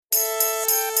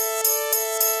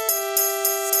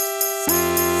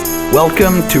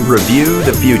Welcome to Review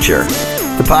the Future,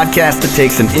 the podcast that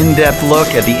takes an in-depth look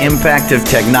at the impact of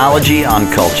technology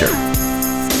on culture.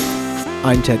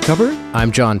 I'm Ted Cover.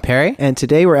 I'm John Perry. And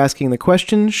today we're asking the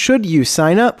question, should you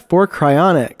sign up for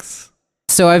cryonics?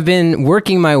 So I've been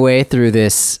working my way through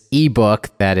this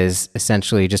ebook that is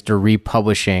essentially just a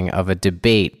republishing of a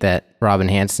debate that Robin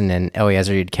Hanson and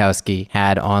Eliezer Yudkowsky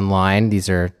had online. These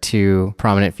are two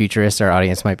prominent futurists our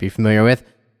audience might be familiar with.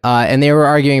 And they were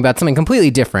arguing about something completely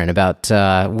different, about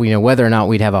whether or not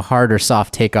we'd have a hard or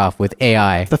soft takeoff with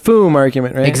AI. The FOOM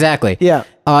argument, right? Exactly. Yeah.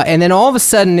 And then all of a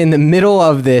sudden, in the middle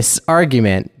of this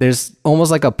argument, there's almost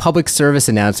like a public service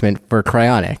announcement for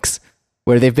cryonics,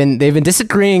 where they've been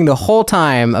disagreeing the whole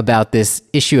time about this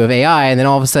issue of AI, and then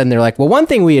all of a sudden they're like, well, one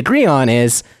thing we agree on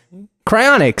is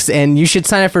cryonics, and you should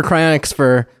sign up for cryonics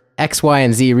for X, Y,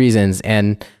 and Z reasons.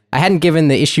 And I hadn't given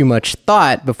the issue much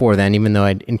thought before then, even though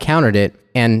I'd encountered it,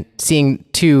 and seeing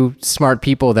two smart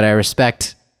people that I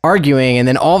respect arguing and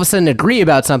then all of a sudden agree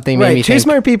about something made me think... Two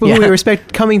smart people who we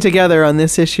respect coming together on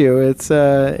this issue. It's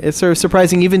sort of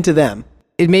surprising even to them.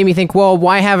 It made me think, well,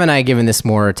 why haven't I given this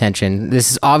more attention?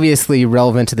 This is obviously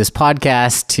relevant to this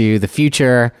podcast, to the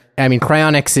future. I mean,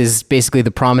 cryonics is basically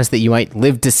the promise that you might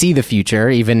live to see the future,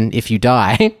 even if you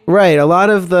die. Right. A lot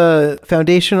of the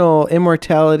foundational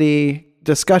immortality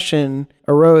discussion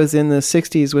arose in the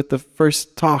 60s with the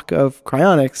first talk of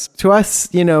cryonics. To us,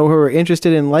 who are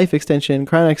interested in life extension,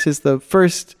 cryonics is the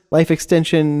first life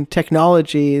extension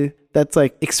technology that's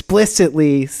like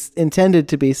explicitly intended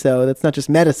to be so. That's not just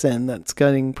medicine that's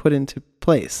getting put into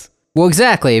place. Well,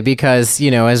 exactly, because,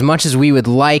 as much as we would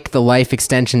like the life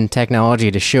extension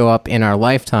technology to show up in our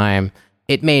lifetime,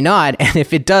 it may not. And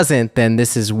if it doesn't, then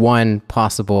this is one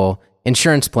possible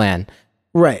insurance plan.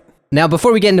 Right. Now,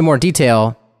 before we get into more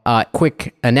detail,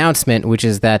 quick announcement, which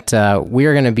is that we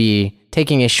are going to be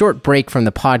taking a short break from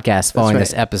the podcast following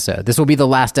this episode. This will be the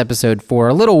last episode for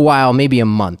a little while, maybe a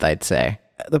month, I'd say.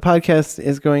 The podcast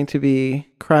is going to be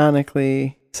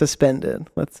chronically suspended,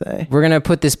 let's say. We're going to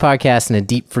put this podcast in a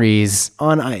deep freeze.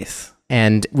 On ice.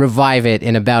 And revive it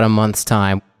in about a month's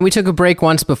time. We took a break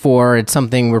once before. It's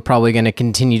something we're probably going to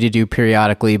continue to do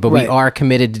periodically, but we are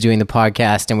committed to doing the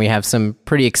podcast, and we have some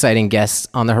pretty exciting guests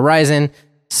on the horizon,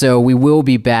 so we will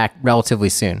be back relatively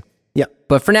soon.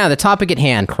 But for now, the topic at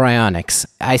hand, cryonics.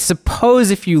 I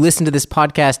suppose if you listen to this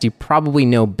podcast, you probably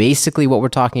know basically what we're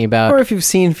talking about. Or if you've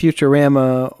seen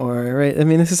Futurama,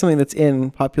 this is something that's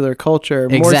in popular culture,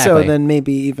 more so than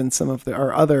maybe even some of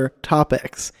our other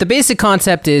topics. The basic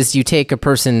concept is you take a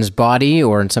person's body,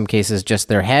 or in some cases just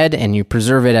their head, and you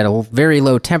preserve it at a very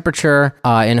low temperature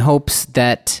in hopes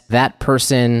that that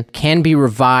person can be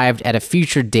revived at a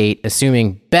future date,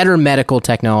 assuming better medical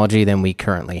technology than we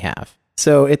currently have.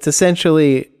 So it's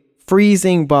essentially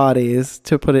freezing bodies,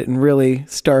 to put it in really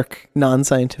stark,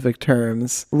 non-scientific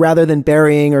terms, rather than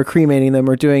burying or cremating them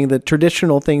or doing the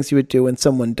traditional things you would do when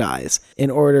someone dies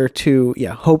in order to,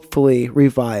 hopefully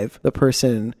revive the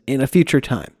person in a future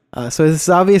time. So this is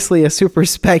obviously a super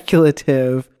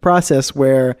speculative process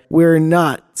where we're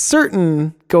not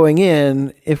certain going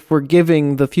in if we're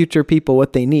giving the future people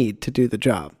what they need to do the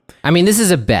job. I mean, this is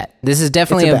a bet. This is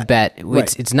definitely a bet.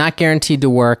 Right. It's not guaranteed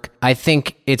to work. I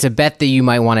think it's a bet that you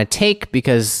might want to take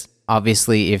because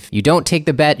obviously if you don't take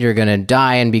the bet, you're going to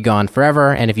die and be gone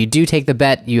forever. And if you do take the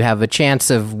bet, you have a chance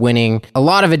of winning a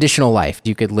lot of additional life.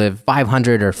 You could live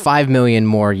 500 or 5 million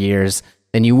more years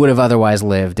than you would have otherwise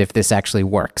lived if this actually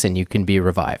works and you can be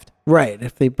revived. Right.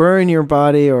 If they burn your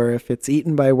body or if it's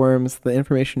eaten by worms, the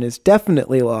information is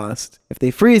definitely lost. If they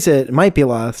freeze it, it might be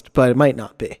lost, but it might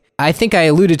not be. I think I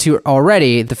alluded to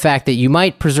already the fact that you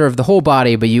might preserve the whole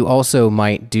body, but you also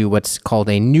might do what's called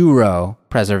a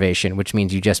neuropreservation, which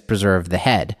means you just preserve the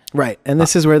head. Right. And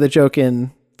this is where the joke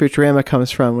in Futurama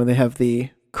comes from, when they have the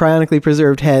cryonically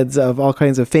preserved heads of all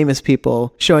kinds of famous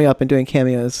people showing up and doing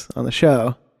cameos on the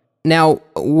show. Now,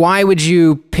 why would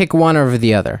you pick one over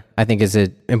the other? I think is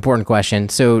an important question.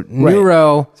 So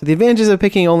So the advantages of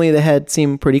picking only the head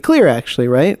seem pretty clear, actually,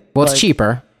 right? Well, it's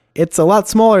cheaper. It's a lot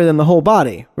smaller than the whole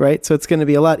body, right? So it's going to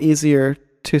be a lot easier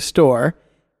to store.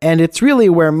 And it's really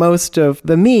where most of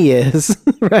the me is,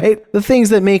 right? The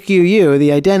things that make you you,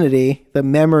 the identity, the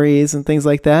memories and things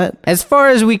like that. As far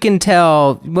as we can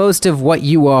tell, most of what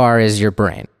you are is your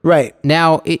brain. Right.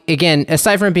 Now, again,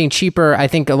 aside from it being cheaper, I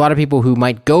think a lot of people who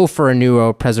might go for a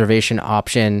neuropreservation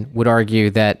option would argue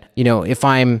that, if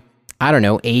I'm,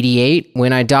 88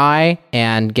 when I die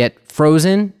and get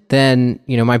frozen, then,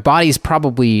 my body's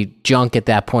probably junk at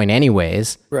that point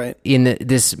anyways. Right. In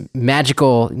this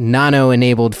magical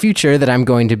nano-enabled future that I'm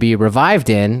going to be revived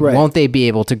in, won't they be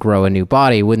able to grow a new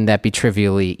body? Wouldn't that be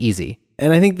trivially easy?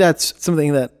 And I think that's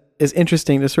something that is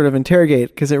interesting to sort of interrogate,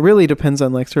 because it really depends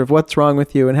on like sort of what's wrong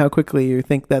with you and how quickly you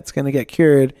think that's going to get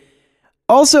cured.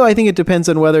 Also, I think it depends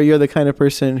on whether you're the kind of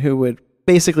person who would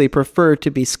basically prefer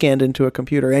to be scanned into a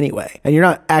computer anyway. And you're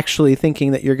not actually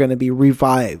thinking that you're going to be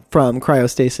revived from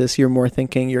cryostasis. You're more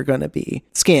thinking you're going to be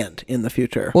scanned in the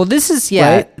future. Well, this is,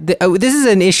 Right? this is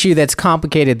an issue that's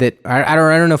complicated that I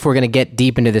don't know if we're going to get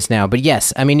deep into this now, but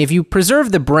yes, I mean, if you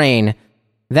preserve the brain,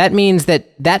 that means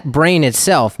that brain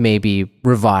itself may be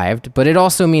revived, but it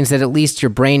also means that at least your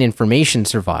brain information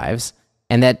survives.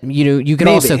 And that you could Maybe,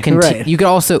 also right. you could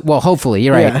also, well, hopefully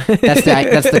you're right. Yeah.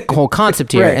 That's the whole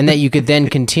concept here, Right. and that you could then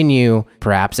continue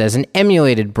perhaps as an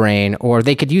emulated brain, or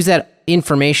they could use that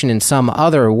information in some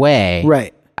other way.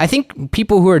 Right. I think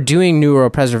people who are doing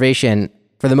neuropreservation,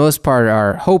 for the most part,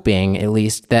 are hoping at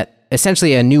least that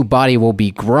essentially a new body will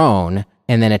be grown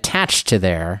and then attached to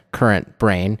their current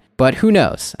brain. But who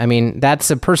knows? I mean,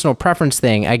 that's a personal preference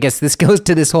thing. I guess this goes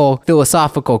to this whole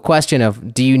philosophical question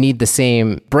of, do you need the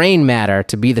same brain matter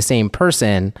to be the same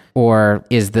person, or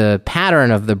is the pattern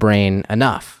of the brain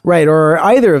enough? Right, or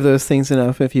are either of those things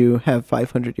enough if you have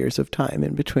 500 years of time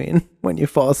in between when you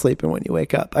fall asleep and when you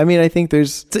wake up? I mean, I think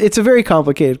it's a very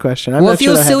complicated question. Well, it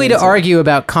feels silly to argue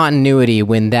about continuity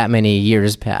when that many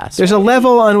years pass. There's a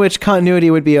level on which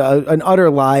continuity would be an utter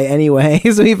lie anyway,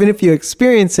 so even if you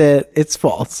experience it, it's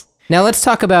false. Now let's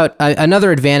talk about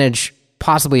another advantage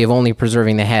possibly of only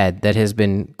preserving the head that has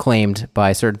been claimed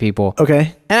by certain people.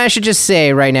 Okay. And I should just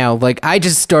say right now, like, I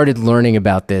just started learning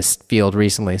about this field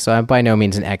recently, so I'm by no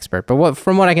means an expert. But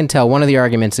from what I can tell, one of the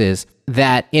arguments is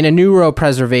that in a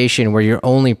neuropreservation where you're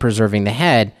only preserving the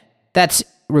head, that's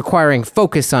requiring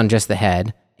focus on just the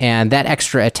head, and that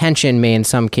extra attention may in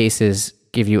some cases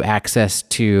give you access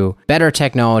to better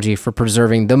technology for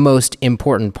preserving the most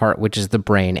important part, which is the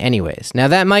brain anyways. Now,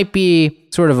 that might be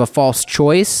sort of a false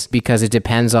choice because it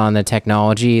depends on the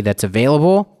technology that's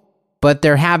available, but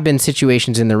there have been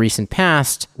situations in the recent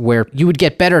past where you would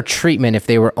get better treatment if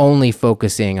they were only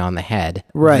focusing on the head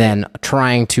than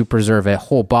trying to preserve a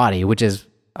whole body, which is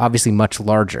obviously much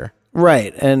larger.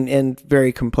 Right, and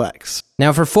very complex.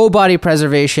 Now, for full body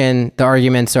preservation, the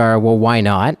arguments are, well, why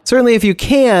not? Certainly, if you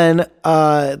can,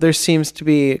 there seems to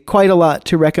be quite a lot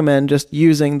to recommend just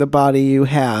using the body you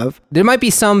have. There might be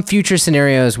some future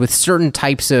scenarios with certain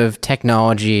types of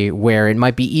technology where it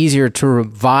might be easier to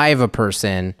revive a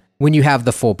person when you have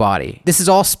the full body. This is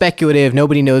all speculative.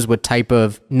 Nobody knows what type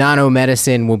of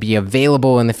nanomedicine will be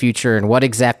available in the future and what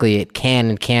exactly it can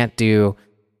and can't do.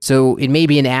 So it may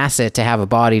be an asset to have a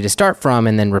body to start from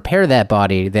and then repair that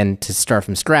body, then to start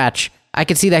from scratch. I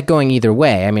could see that going either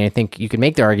way. I mean, I think you could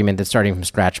make the argument that starting from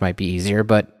scratch might be easier,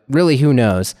 but really, who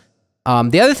knows?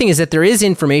 The other thing is that there is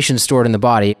information stored in the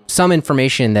body. Some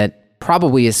information that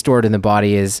probably is stored in the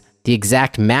body is the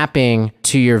exact mapping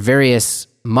to your various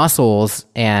muscles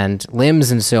and limbs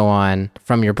and so on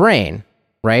from your brain,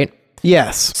 right?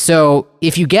 Yes. So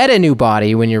if you get a new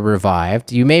body when you're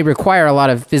revived, you may require a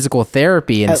lot of physical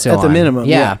therapy and so on. At the minimum,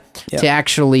 yeah. To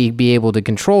actually be able to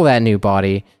control that new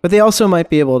body. But they also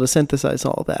might be able to synthesize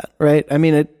all that, right? I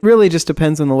mean, it really just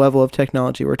depends on the level of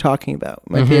technology we're talking about.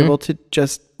 Might be able to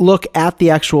just look at the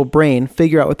actual brain,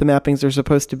 figure out what the mappings are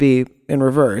supposed to be in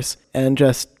reverse, and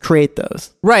just create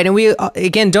those. Right, and we,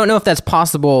 again, don't know if that's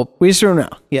possible. We just don't know,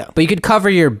 yeah. But you could cover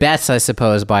your bets, I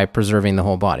suppose, by preserving the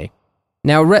whole body.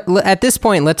 Now, at this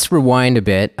point, let's rewind a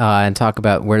bit and talk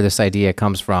about where this idea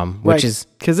comes from, which is...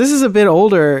 Because this is a bit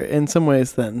older in some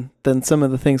ways than some of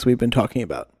the things we've been talking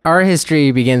about. Our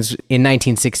history begins in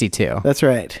 1962. That's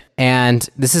right. And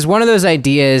this is one of those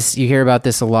ideas, you hear about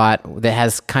this a lot, that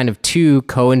has kind of two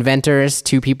co-inventors.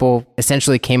 Two people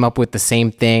essentially came up with the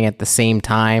same thing at the same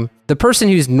time. The person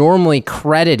who's normally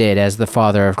credited as the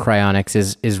father of cryonics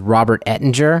is Robert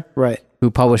Ettinger. Right. Who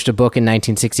published a book in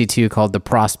 1962 called The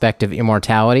Prospect of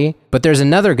Immortality. But there's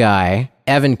another guy,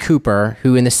 Evan Cooper,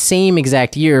 who in the same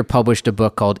exact year published a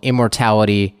book called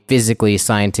Immortality, Physically,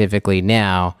 Scientifically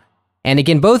Now. And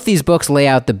again, both these books lay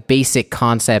out the basic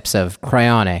concepts of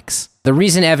cryonics. The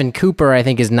reason Evan Cooper, I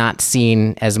think, is not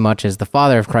seen as much as the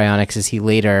father of cryonics is he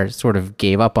later sort of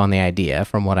gave up on the idea,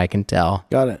 from what I can tell.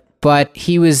 Got it. But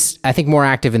he was, I think, more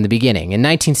active in the beginning. In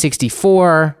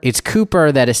 1964, it's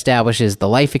Cooper that establishes the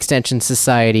Life Extension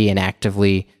Society and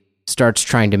actively starts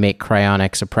trying to make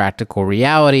cryonics a practical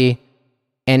reality.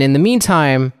 And in the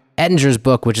meantime, Ettinger's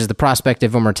book, which is The Prospect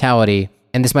of Immortality,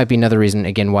 and this might be another reason,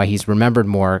 again, why he's remembered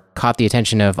more, caught the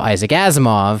attention of Isaac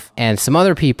Asimov and some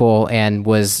other people and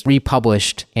was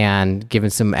republished and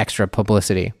given some extra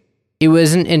publicity. It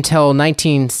wasn't until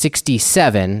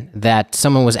 1967 that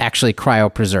someone was actually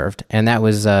cryopreserved, and that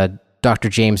was Dr.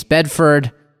 James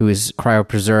Bedford, who was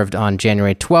cryopreserved on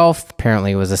January 12th.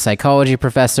 Apparently was a psychology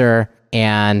professor.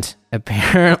 And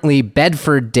apparently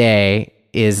Bedford Day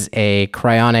is a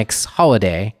cryonics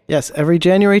holiday. Yes, every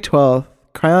January 12th,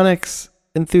 cryonics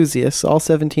enthusiasts, all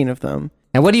 17 of them.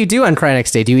 And what do you do on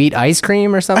Cryonics Day? Do you eat ice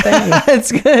cream or something?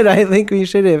 That's good. I think we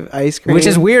should have ice cream. Which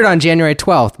is weird on January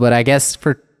 12th, but I guess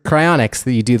for cryonics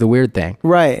that you do the weird thing.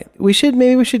 Right.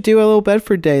 Maybe we should do a little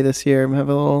Bedford Day this year and have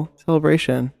a little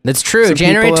celebration. That's true. Some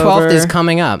January people 12th over. is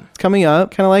coming up. It's coming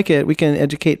up. Kind of like it. We can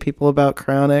educate people about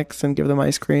cryonics and give them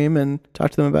ice cream and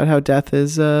talk to them about how death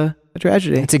is a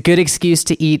tragedy. It's a good excuse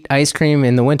to eat ice cream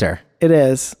in the winter. It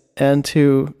is. And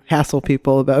to hassle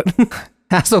people about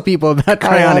Hassle people about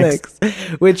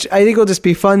cryonics. which I think will just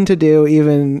be fun to do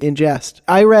even in jest.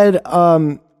 I read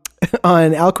on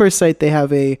Alcor's site, they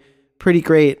have a pretty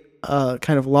great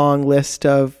kind of long list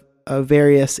of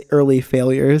various early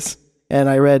failures. And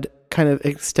I read kind of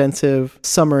extensive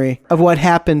summary of what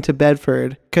happened to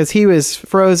Bedford because he was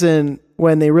frozen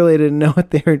when they really didn't know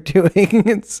what they were doing.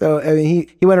 And so, I mean,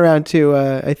 he went around to,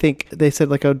 I think they said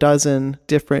like a dozen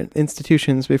different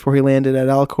institutions before he landed at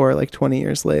Alcor like 20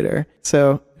 years later.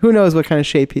 So who knows what kind of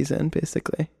shape he's in,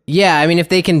 basically. Yeah, I mean, if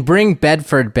they can bring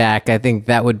Bedford back, I think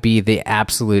that would be the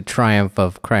absolute triumph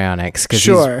of cryonics because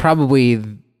Sure. he's probably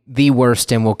the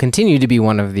worst and will continue to be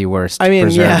one of the worst I mean,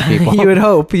 preserved yeah, people. you would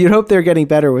hope. You'd hope they're getting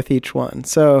better with each one.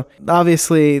 So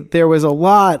obviously there was a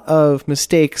lot of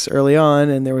mistakes early on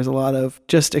and there was a lot of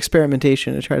just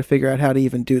experimentation to try to figure out how to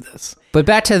even do this. But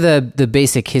back to the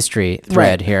basic history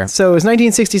thread here. So it was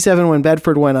 1967 when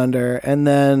Bedford went under. And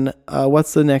then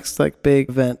what's the next like big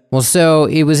event? Well, so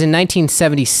it was in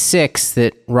 1976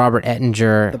 that Robert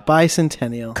Ettinger The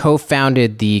bicentennial.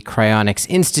 co-founded the Cryonics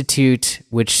Institute,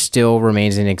 which still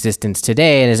remains in existence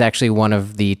today and is actually one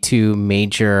of the two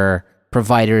major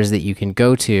providers that you can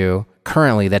go to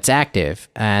currently that's active.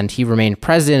 And he remained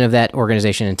president of that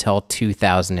organization until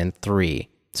 2003.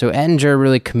 So Ettinger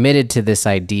really committed to this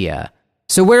idea.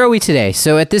 So where are we today?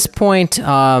 So at this point,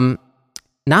 not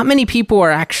many people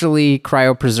are actually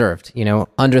cryopreserved. You know,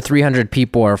 under 300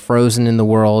 people are frozen in the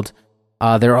world.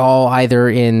 They're all either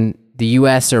in the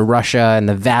US or Russia, and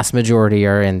the vast majority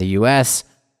are in the US.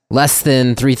 Less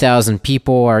than 3,000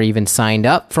 people are even signed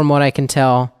up, from what I can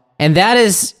tell. And that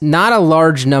is not a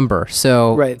large number.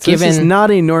 So, Right. So this is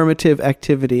not a normative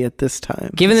activity at this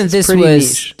time. given that this pretty was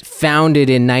niche.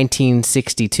 founded in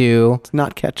 1962, It's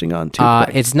not catching on too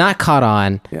quick. it's not caught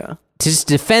on. Yeah. To just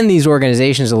defend these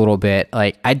organizations a little bit,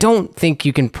 like, I don't think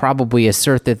you can probably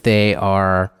assert that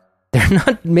they're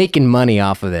not making money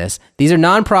off of this. These are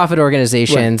nonprofit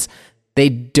organizations. Right. They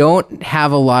don't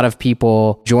have a lot of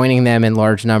people joining them in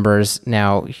large numbers.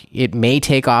 Now, it may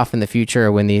take off in the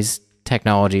future when these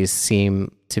technologies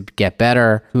seem to get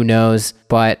better. Who knows?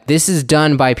 But this is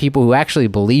done by people who actually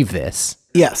believe this.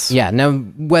 Yes. Yeah. Now,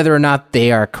 whether or not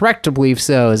they are correct to believe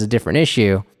so is a different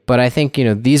issue. But I think,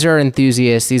 these are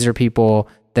enthusiasts. These are people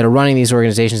that are running these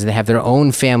organizations that have their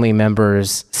own family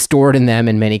members stored in them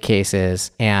in many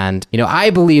cases. And, I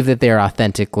believe that they're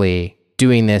authentically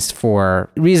doing this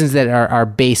for reasons that are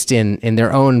based in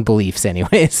their own beliefs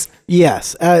anyways.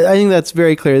 Yes, I think that's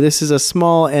very clear. This is a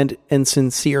small and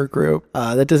sincere group.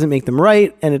 That doesn't make them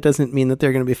right, and it doesn't mean that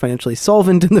they're going to be financially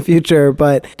solvent in the future,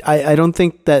 but I don't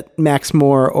think that Max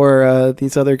Moore or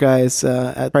these other guys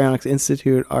at Cryonics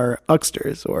Institute are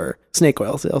hucksters or snake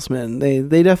oil salesmen.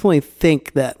 They definitely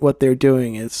think that what they're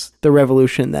doing is the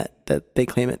revolution that they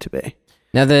claim it to be.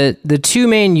 Now, the two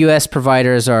main U.S.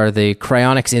 providers are the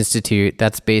Cryonics Institute,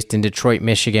 that's based in Detroit,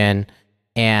 Michigan,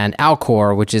 and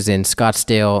Alcor, which is in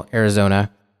Scottsdale, Arizona.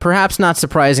 Perhaps not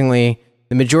surprisingly,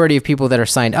 the majority of people that are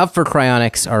signed up for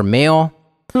cryonics are male.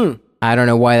 I don't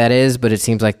know why that is, but it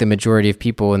seems like the majority of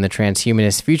people in the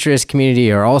transhumanist futurist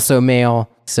community are also male.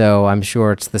 So I'm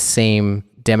sure it's the same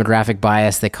demographic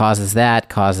bias that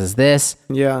causes this.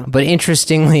 Yeah. But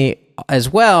interestingly, as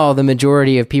well, the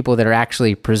majority of people that are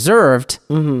actually preserved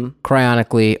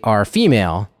cryonically are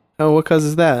female. Oh, what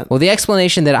causes that? Well, the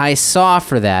explanation that I saw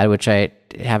for that, which I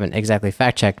haven't exactly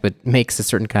fact-checked, but makes a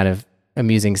certain kind of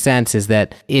amusing sense, is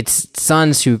that it's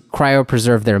sons who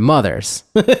cryopreserve their mothers.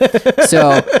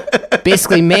 So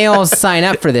basically males sign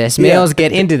up for this, males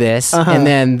get into this, and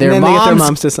then their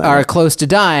moms to sign are up. close to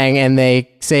dying, and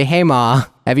they say, "Hey, Ma,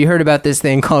 have you heard about this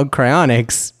thing called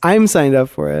cryonics?" I'm signed up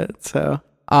for it, so...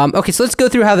 Okay, so let's go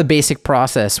through how the basic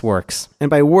process works. And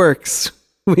by works,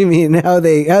 we mean how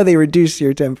they reduce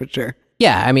your temperature.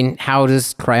 Yeah, I mean, how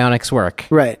does cryonics work?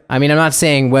 Right. I mean, I'm not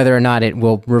saying whether or not it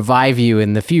will revive you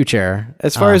in the future.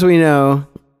 As far as we know,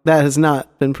 that has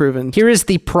not been proven. Here is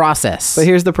the process. But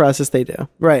here's the process they do.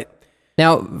 Right.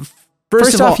 Now,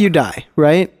 First of all, off, you die,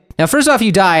 right? Now, first off,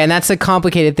 you die, and that's a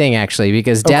complicated thing, actually,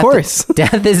 because Of course.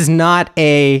 death is not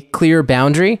a clear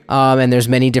boundary, and there's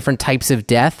many different types of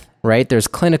death, right? There's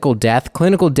clinical death.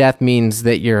 Clinical death means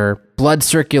that your blood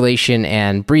circulation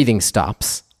and breathing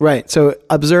stops. Right. So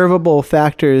observable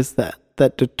factors that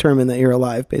determine that you're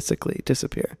alive basically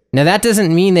disappear. Now, that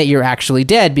doesn't mean that you're actually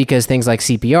dead, because things like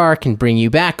CPR can bring you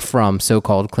back from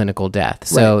so-called clinical death.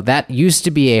 So that used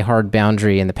to be a hard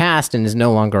boundary in the past and is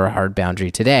no longer a hard boundary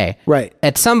today. Right.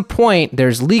 At some point,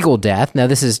 there's legal death. Now,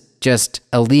 this is just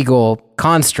a legal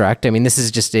construct. I mean, this is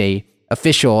just a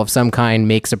official of some kind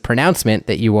makes a pronouncement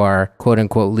that you are, quote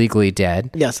unquote, legally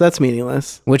dead. Yes, that's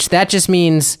meaningless. Which that just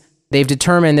means they've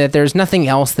determined that there's nothing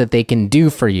else that they can do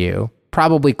for you.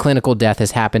 Probably clinical death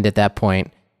has happened at that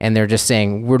point, and they're just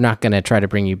saying, we're not going to try to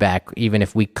bring you back. Even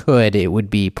if we could, it would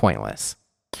be pointless.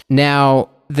 Now,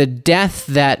 the death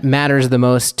that matters the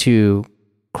most to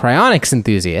cryonics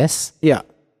enthusiasts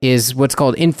is what's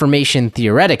called information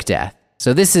theoretic death.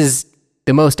 So this is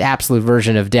the most absolute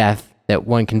version of death that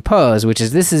one can pose, which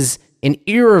is this is an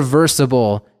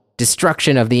irreversible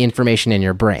destruction of the information in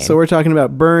your brain. So we're talking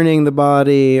about burning the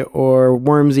body or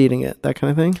worms eating it, that kind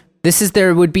of thing?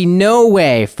 There would be no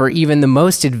way for even the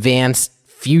most advanced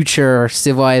future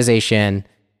civilization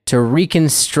to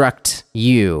reconstruct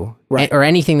you or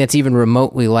anything that's even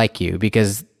remotely like you,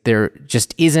 because there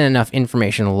just isn't enough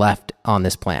information left on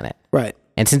this planet. Right.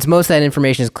 And since most of that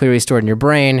information is clearly stored in your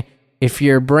brain, if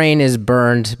your brain is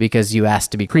burned because you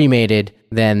asked to be cremated,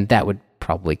 then that would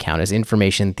probably count as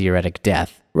information theoretic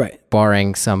death. Right.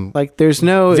 Barring some there's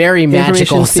no very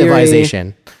magical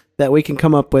civilization that we can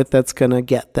come up with that's going to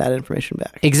get that information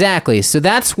back. Exactly. So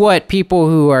that's what people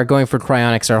who are going for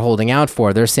cryonics are holding out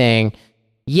for. They're saying,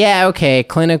 yeah, okay,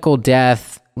 clinical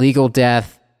death, legal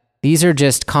death, these are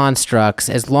just constructs.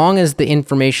 As long as the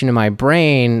information in my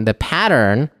brain, the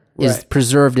pattern is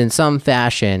preserved in some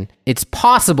fashion, it's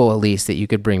possible at least that you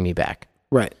could bring me back.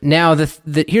 Right. Now,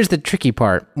 here's the tricky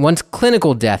part. Once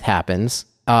clinical death happens,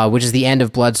 which is the end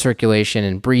of blood circulation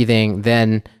and breathing,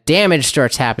 then damage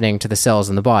starts happening to the cells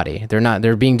in the body.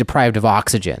 They're being deprived of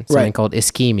oxygen. Something called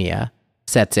ischemia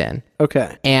sets in.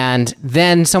 Okay. And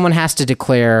then someone has to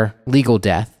declare legal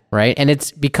death, right? And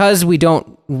it's because we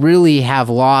don't really have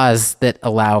laws that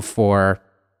allow for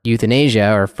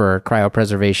euthanasia or for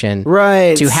cryopreservation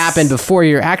to happen before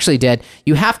you're actually dead.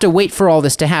 You have to wait for all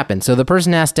this to happen. So the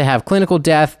person has to have clinical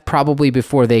death probably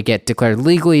before they get declared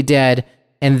legally dead.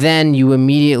 And then you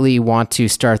immediately want to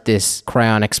start this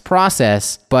cryonics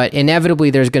process, but inevitably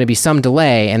there's going to be some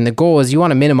delay, and the goal is you want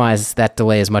to minimize that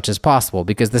delay as much as possible,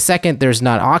 because the second there's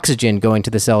not oxygen going to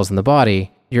the cells in the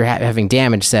body, you're having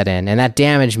damage set in, and that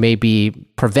damage may be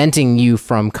preventing you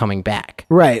from coming back.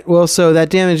 Right. Well, so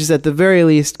that damage is at the very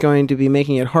least going to be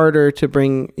making it harder to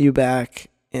bring you back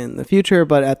in the future,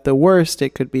 but at the worst,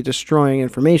 it could be destroying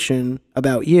information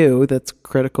about you that's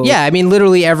critical. Yeah, I mean,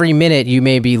 literally every minute you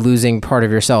may be losing part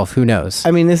of yourself. Who knows?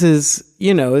 I mean, this is,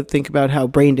 think about how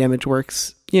brain damage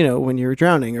works, when you're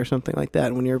drowning or something like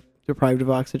that. When you're deprived of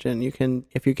oxygen, you can,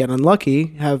 if you get unlucky,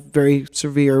 have very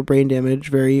severe brain damage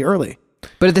very early.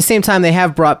 But at the same time, they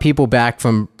have brought people back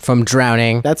from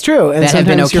drowning. That's true. And that have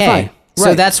been okay. You're fine.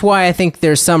 So that's why I think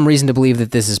there's some reason to believe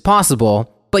that this is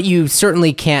possible. But you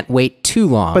certainly can't wait too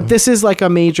long. But this is like a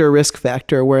major risk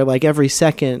factor where like every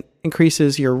second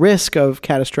increases your risk of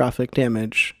catastrophic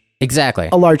damage. Exactly.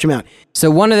 A large amount. So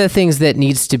one of the things that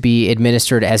needs to be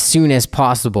administered as soon as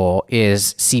possible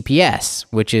is CPS,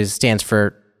 which stands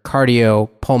for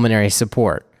cardiopulmonary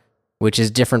support, which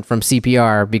is different from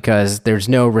CPR because there's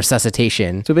no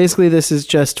resuscitation. So basically this is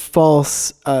just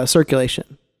false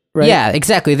circulation. Right? Yeah,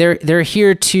 exactly. They're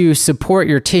here to support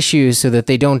your tissues so that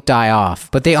they don't die off,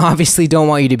 but they obviously don't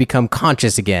want you to become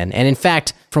conscious again. And in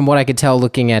fact, from what I could tell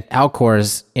looking at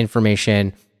Alcor's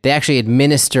information, they actually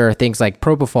administer things like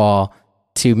propofol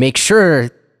to make sure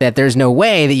that there's no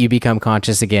way that you become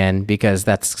conscious again, because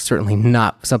that's certainly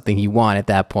not something you want at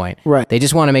that point. Right. They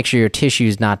just want to make sure your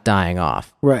tissue's not dying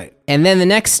off. Right. And then the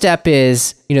next step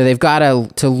is, they've got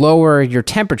to lower your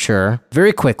temperature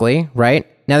very quickly, right?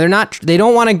 Now they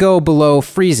don't want to go below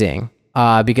freezing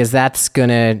because that's going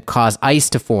to cause ice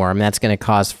to form. That's going to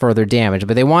cause further damage,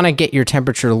 but they want to get your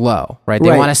temperature low, right? They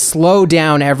want to slow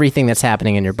down everything that's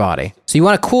happening in your body. So you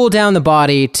want to cool down the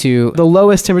body to the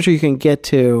lowest temperature you can get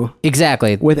to.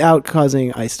 Exactly. Without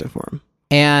causing ice to form.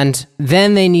 And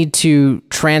then they need to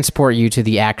transport you to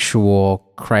the actual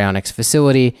cryonics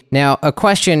facility. Now, a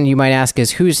question you might ask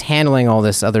is who's handling all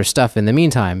this other stuff in the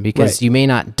meantime? Because you may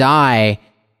not die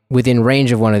within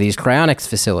range of one of these cryonics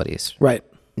facilities. Right.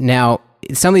 Now,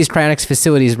 some of these cryonics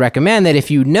facilities recommend that if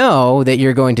you know that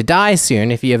you're going to die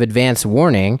soon, if you have advance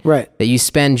warning, Right. that you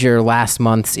spend your last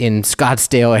months in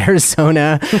Scottsdale,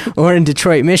 Arizona, or in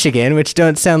Detroit, Michigan, which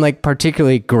don't sound like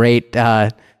particularly great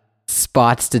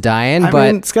spots to die in. I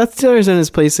But mean, Scottsdale, Arizona is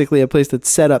basically a place that's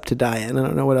set up to die in. I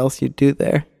don't know what else you'd do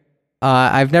there.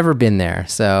 I've never been there,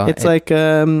 so It's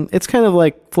it's kind of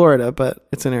like Florida, but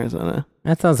it's in Arizona.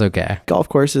 that sounds okay. Golf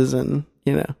courses and,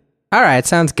 All right,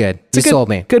 sounds good. You sold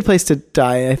me. Good place to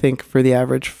die, I think, for the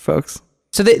average folks.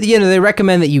 So they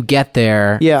recommend that you get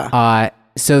there,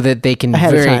 so that they can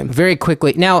Ahead of time. very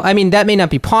quickly. Now, I mean, that may not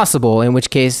be possible. In which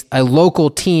case, a local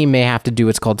team may have to do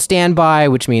what's called standby,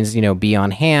 which means be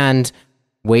on hand,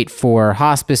 wait for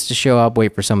hospice to show up,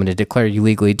 wait for someone to declare you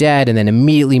legally dead, and then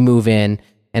immediately move in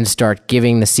and start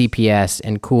giving the CPS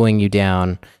and cooling you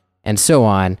down, and so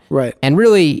on. Right. And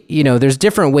really, there's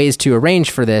different ways to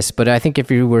arrange for this, but I think if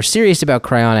you were serious about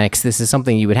cryonics, this is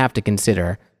something you would have to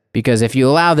consider, because if you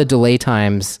allow the delay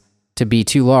times to be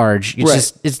too large,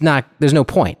 there's no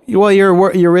point. Well,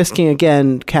 you're risking,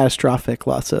 again, catastrophic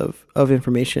loss of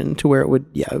information to where it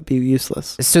would be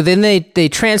useless. So then they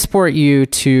transport you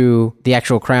to the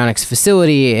actual cryonics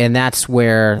facility, and that's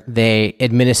where they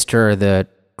administer the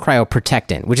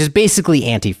cryoprotectant, which is basically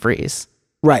antifreeze.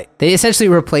 Right. They essentially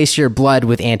replace your blood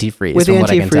with antifreeze. With from what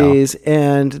I can tell. antifreeze,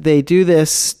 and they do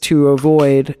this to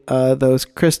avoid those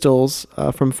crystals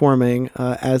from forming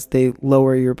as they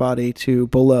lower your body to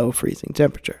below freezing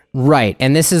temperature. Right,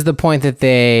 and this is the point that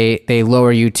they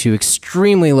lower you to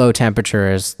extremely low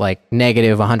temperatures, like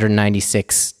negative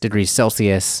 196 degrees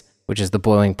Celsius, which is the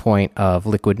boiling point of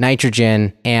liquid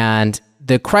nitrogen, and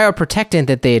the cryoprotectant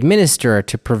that they administer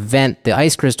to prevent the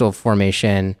ice crystal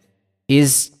formation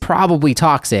is probably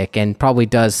toxic and probably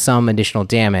does some additional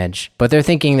damage, but they're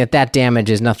thinking that damage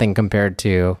is nothing compared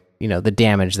to, the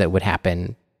damage that would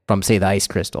happen from, say, the ice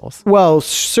crystals. Well,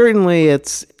 certainly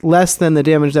it's less than the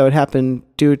damage that would happen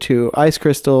due to ice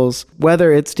crystals.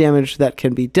 Whether it's damage that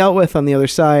can be dealt with on the other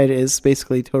side is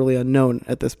basically totally unknown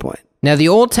at this point. Now, the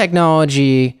old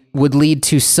technology would lead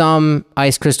to some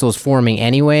ice crystals forming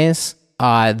anyways.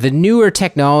 The newer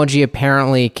technology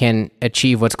apparently can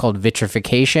achieve what's called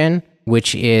vitrification,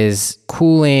 which is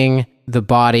cooling the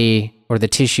body or the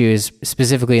tissues,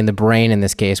 specifically in the brain in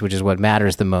this case, which is what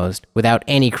matters the most, without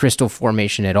any crystal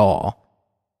formation at all,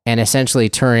 and essentially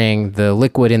turning the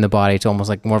liquid in the body to almost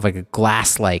like more of like a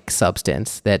glass-like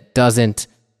substance that doesn't,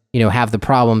 have the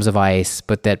problems of ice,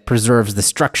 but that preserves the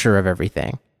structure of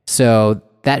everything. So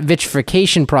that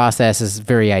vitrification process is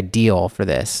very ideal for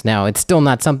this. Now, it's still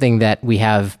not something that we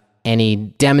have any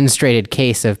demonstrated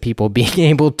case of people being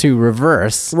able to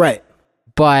reverse. Right.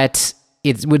 But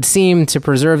it would seem to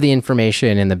preserve the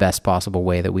information in the best possible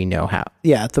way that we know how.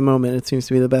 Yeah, at the moment, it seems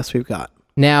to be the best we've got.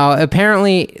 Now,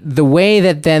 apparently, the way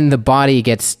that then the body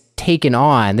gets taken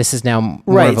on, this is now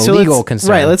more of a legal concern.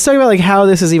 Right, let's talk about how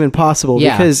this is even possible,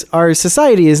 Yeah. because our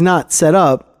society is not set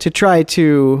up to try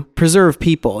to preserve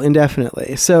people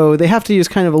indefinitely. So they have to use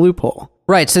kind of a loophole.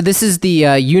 Right, so this is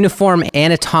the Uniform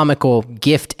Anatomical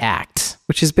Gift Act.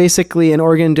 Which is basically an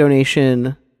organ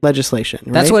donation legislation,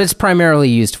 right? That's what it's primarily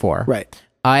used for. Right.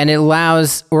 And it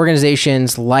allows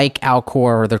organizations like Alcor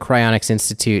or the Cryonics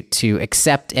Institute to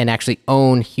accept and actually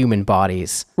own human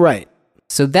bodies. Right.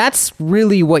 So that's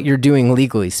really what you're doing,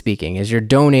 legally speaking, is you're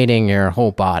donating your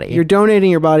whole body. You're donating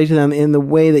your body to them in the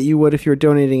way that you would if you were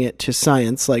donating it to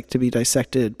science, like to be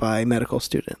dissected by medical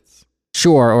students.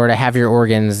 Sure, or to have your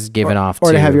organs given off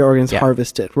or to have your organs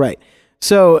harvested. Right.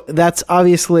 So that's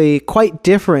obviously quite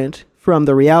different from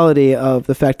the reality of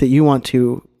the fact that you want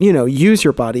to, use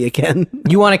your body again.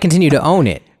 You want to continue to own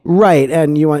it. Right.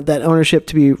 And you want that ownership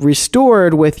to be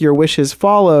restored with your wishes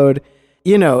followed.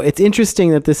 It's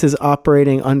interesting that this is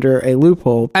operating under a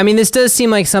loophole. I mean, this does seem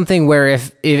like something where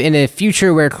if in a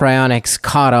future where cryonics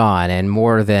caught on and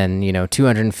more than,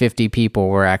 250 people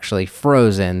were actually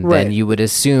frozen, Right. then you would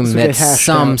assume So that they hashed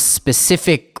some out.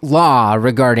 specific law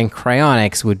regarding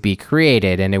cryonics would be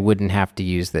created and it wouldn't have to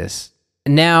use this.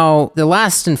 Now, the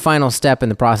last and final step in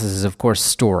the process is, of course,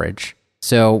 storage.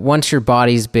 So once your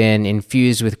body's been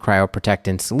infused with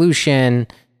cryoprotectant solution,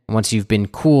 once you've been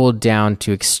cooled down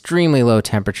to extremely low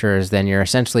temperatures, then you're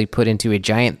essentially put into a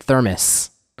giant thermos,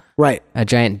 Right. a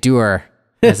giant dewar,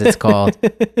 as it's called.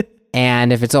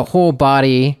 And if it's a whole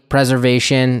body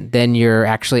preservation, then you're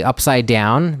actually upside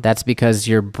down. That's because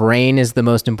your brain is the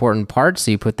most important part. So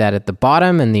you put that at the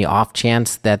bottom, and the off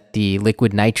chance that the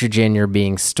liquid nitrogen you're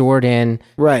being stored in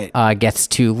Right. gets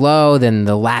too low, then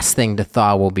the last thing to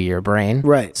thaw will be your brain.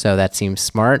 Right. So that seems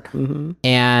smart. Mm-hmm.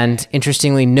 And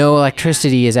interestingly, no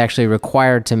electricity is actually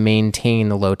required to maintain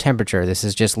the low temperature. This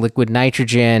is just liquid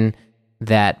nitrogen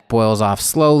that boils off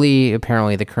slowly.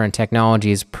 Apparently, the current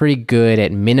technology is pretty good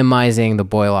at minimizing the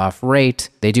boil-off rate.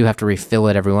 They do have to refill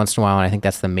it every once in a while, and I think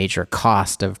that's the major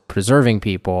cost of preserving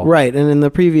people. Right, and in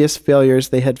the previous failures,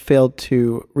 they had failed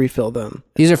to refill them.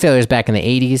 These are failures back in the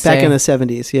 80s, Back in the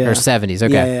 70s, yeah. Or 70s,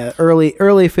 okay. Yeah.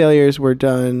 Early failures were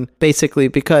done basically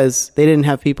because they didn't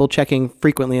have people checking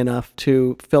frequently enough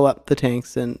to fill up the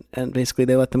tanks, and basically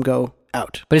they let them go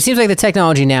out. But it seems like the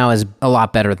technology now is a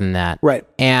lot better than that. Right.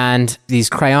 And these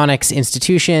cryonics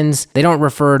institutions, they don't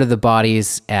refer to the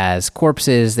bodies as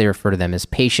corpses, they refer to them as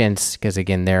patients, because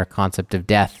again, their concept of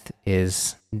death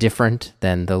is different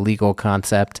than the legal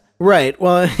concept. Right.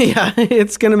 Well, yeah,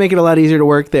 it's going to make it a lot easier to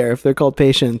work there if they're called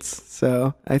patients.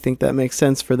 So I think that makes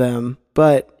sense for them.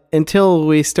 But until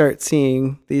we start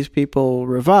seeing these people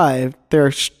revived, they're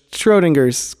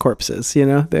Schrodinger's corpses, you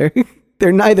know?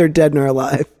 They're neither dead nor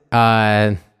alive.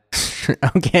 Okay.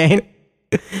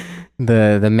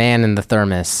 The man in the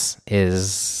thermos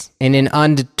is in an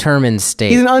undetermined state.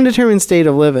 He's in an undetermined state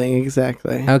of living,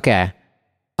 exactly. Okay.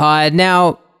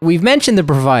 Now, we've mentioned the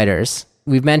providers.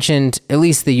 We've mentioned at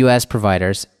least the U.S.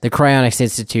 providers, the Cryonics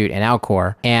Institute and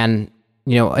Alcor. And,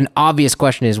 an obvious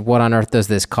question is, what on earth does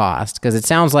this cost? Because it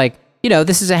sounds like,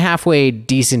 this is a halfway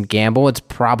decent gamble. It's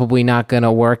probably not going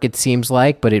to work, it seems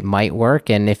like, but it might work.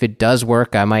 And if it does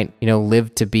work, I might,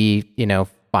 live to be,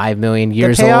 5 million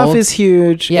years old. The payoff is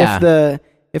huge. Yeah.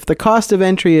 If the cost of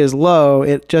entry is low,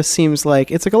 it just seems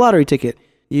like it's like a lottery ticket.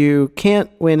 You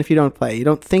can't win if you don't play. You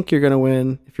don't think you're going to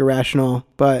win if you're rational,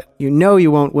 but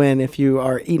you won't win if you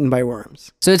are eaten by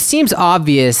worms. So it seems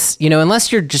obvious,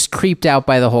 unless you're just creeped out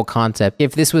by the whole concept.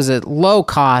 If this was a low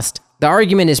cost, the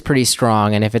argument is pretty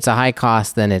strong, and if it's a high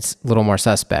cost, then it's a little more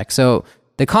suspect. So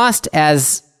the cost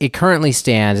as it currently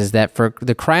stands is that for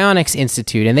the Cryonics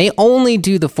Institute, and they only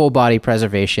do the full body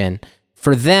preservation,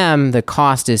 for them, the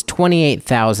cost is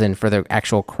 $28,000 for the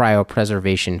actual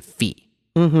cryopreservation fee.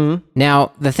 Mm-hmm.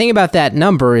 Now, the thing about that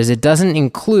number is it doesn't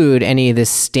include any of this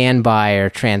standby or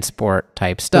transport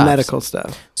type stuff. The medical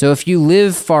stuff. So if you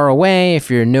live far away, if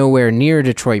you're nowhere near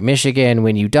Detroit, Michigan,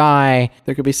 when you die,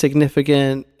 there could be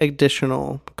significant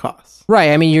additional costs.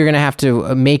 Right. I mean, you're going to have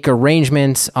to make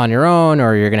arrangements on your own,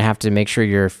 or you're going to have to make sure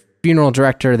your funeral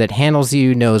director that handles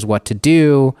you knows what to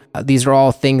do. These are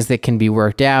all things that can be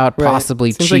worked out,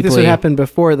 possibly Seems cheaply. like this would happen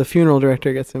before the funeral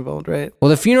director gets involved, right? Well,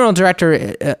 the funeral director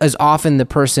is often the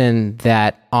person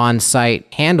that on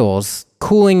site handles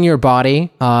cooling your body,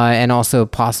 and also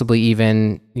possibly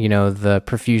even, the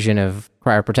perfusion of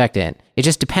cryoprotectant. It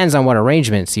just depends on what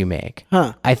arrangements you make.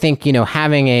 Huh. I think,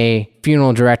 having a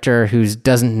funeral director who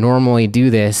doesn't normally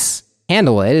do this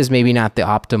handle it is maybe not the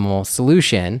optimal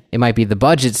solution. It might be the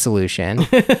budget solution.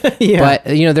 Yeah. But,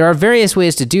 there are various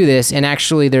ways to do this. And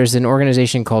actually, there's an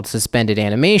organization called Suspended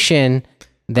Animation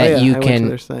that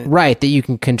that you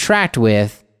can contract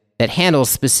with that handles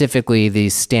specifically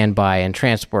these standby and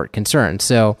transport concerns.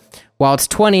 So while it's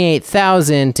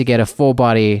 $28,000 to get a full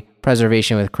body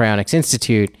preservation with Cryonics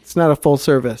Institute, it's not a full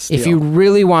service deal. If you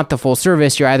really want the full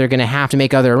service, you're either going to have to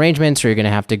make other arrangements, or you're going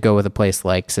to have to go with a place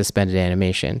like Suspended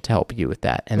Animation to help you with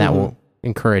that, and that will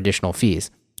incur additional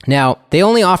fees. Now, they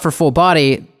only offer full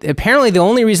body. Apparently, the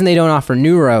only reason they don't offer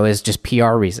neuro is just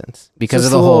PR reasons, because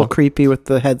of the a whole little creepy with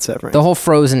the head severing. The whole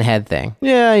frozen head thing.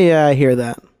 Yeah, I hear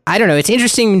that. I don't know. It's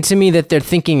interesting to me that they're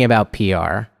thinking about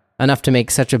PR enough to make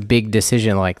such a big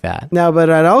decision like that. Now, but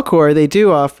at Alcor, they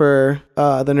do offer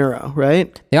the neuro,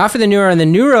 right? They offer the neuro, and the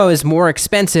neuro is more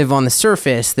expensive on the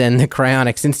surface than the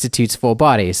Cryonics Institute's full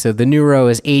body. So the neuro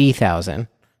is $80,000.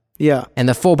 Yeah. And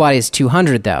the full body is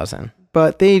 $200,000.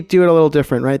 But they do it a little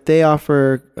different, right? They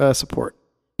offer support.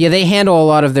 Yeah, they handle a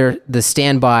lot of the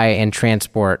standby and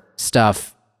transport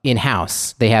stuff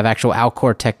in-house. They have actual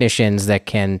Alcor technicians that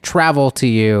can travel to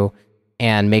you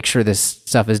and make sure this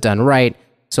stuff is done right.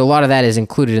 So a lot of that is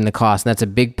included in the cost, and that's a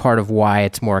big part of why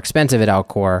it's more expensive at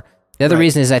Alcor. The other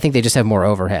reason is I think they just have more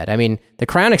overhead. I mean, the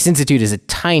Cryonics Institute is a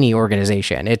tiny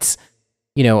organization. It's,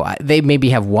 they maybe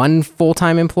have one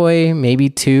full-time employee, maybe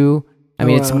two. I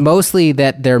mean, it's mostly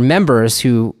that their members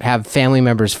who have family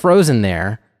members frozen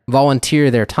there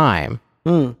volunteer their time,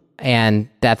 and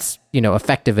that's,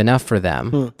 effective enough for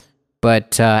them.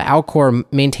 But Alcor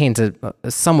maintains a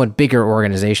somewhat bigger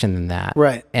organization than that.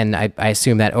 Right. And I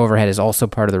assume that overhead is also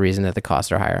part of the reason that the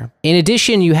costs are higher. In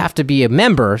addition, you have to be a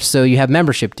member, so you have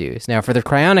membership dues. Now, for the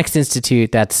Cryonics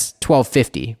Institute, that's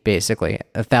 $1,250, basically.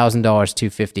 $1,000,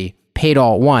 $250, paid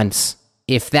all at once.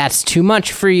 If that's too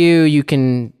much for you, you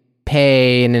can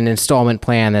pay in an installment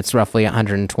plan that's roughly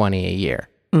 $120 a year.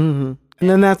 Mm-hmm. And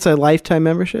then that's a lifetime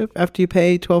membership after you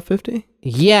pay $1,250?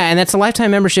 Yeah, and that's a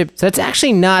lifetime membership, so that's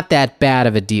actually not that bad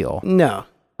of a deal. No.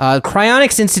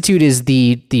 Cryonics Institute is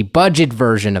the budget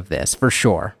version of this, for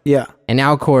sure. Yeah. And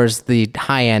Alcor's the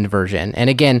high-end version. And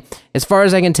again, as far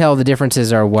as I can tell, the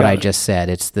differences are what I just said.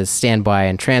 It's the standby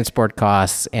and transport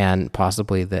costs and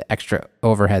possibly the extra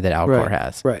overhead that Alcor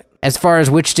has. Right. As far as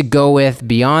which to go with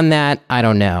beyond that, I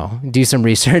don't know. Do some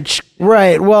research.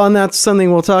 Right. Well, and that's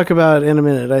something we'll talk about in a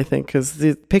minute, I think,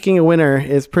 because picking a winner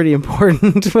is pretty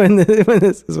important when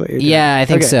this is what you're doing. Yeah, I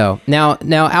think so. Now,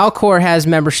 Alcor has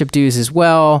membership dues as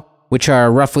well, which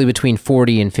are roughly between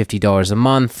 $40 and $50 a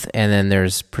month. And then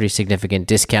there's pretty significant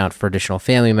discount for additional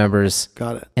family members.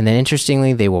 Got it. And then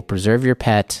interestingly, they will preserve your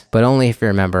pet, but only if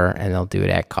you're a member, and they'll do it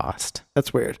at cost.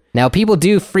 That's weird. Now, people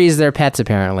do freeze their pets,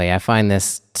 apparently. I find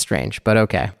this strange, but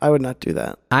okay. I would not do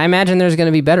that. I imagine there's going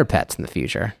to be better pets in the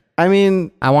future. I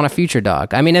mean... I want a future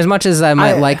dog. I mean, as much as I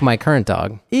might like my current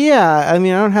dog. Yeah, I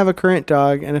mean, I don't have a current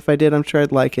dog, and if I did, I'm sure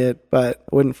I'd like it, but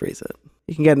I wouldn't freeze it.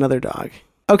 You can get another dog.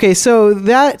 Okay, so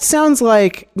that sounds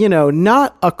like,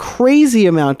 not a crazy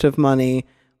amount of money,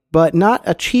 but not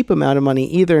a cheap amount of money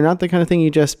either. Not the kind of thing you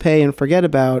just pay and forget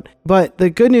about. But the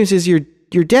good news is you're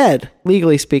dead,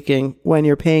 legally speaking, when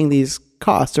you're paying these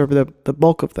costs over the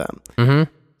bulk of them. Mm-hmm.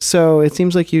 So it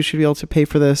seems like you should be able to pay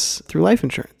for this through life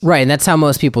insurance. Right, and that's how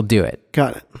most people do it.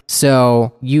 Got it.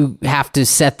 So you have to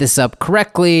set this up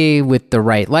correctly with the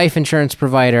right life insurance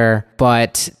provider,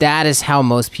 but that is how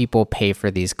most people pay for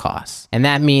these costs. And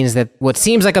that means that what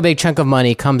seems like a big chunk of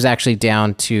money comes actually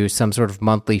down to some sort of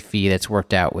monthly fee that's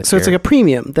worked out with. So it's like a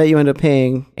premium that you end up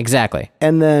paying. Exactly.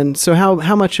 And then, so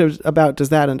how much about does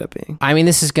that end up being? I mean,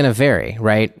 this is going to vary,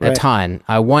 right? A ton.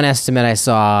 One estimate I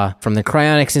saw from the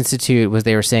Cryonics Institute was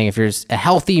they were saying if you're a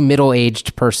healthy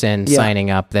middle-aged person signing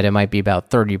up, that it might be about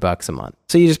 $30 a month.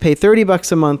 So you just pay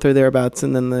 $30 a month or thereabouts,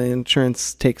 and then the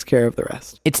insurance takes care of the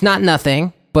rest. It's not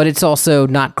nothing, but it's also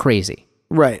not crazy.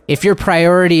 Right. If your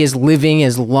priority is living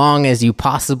as long as you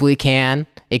possibly can,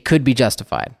 it could be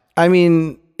justified. I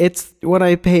mean, it's what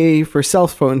I pay for cell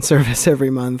phone service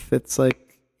every month. It's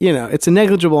like, it's a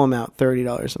negligible amount, $30 a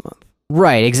month.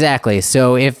 Right, exactly.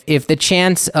 So if the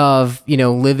chance of,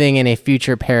 living in a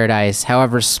future paradise,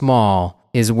 however small,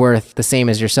 is worth the same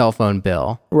as your cell phone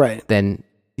bill, right, then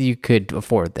you could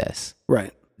afford this.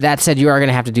 Right. That said, you are going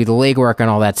to have to do the legwork on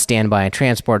all that standby and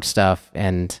transport stuff,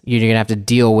 and you're going to have to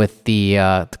deal with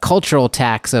the cultural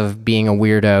tax of being a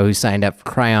weirdo who signed up for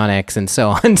Cryonics and so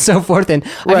on and so forth. And I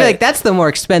feel like that's the more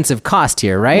expensive cost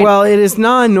here, right? Well, it is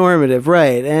non-normative,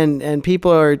 right? And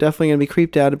people are definitely going to be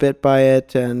creeped out a bit by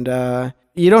it, and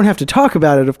you don't have to talk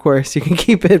about it, of course. You can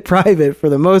keep it private for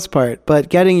the most part, but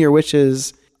getting your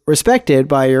wishes respected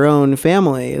by your own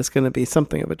family is going to be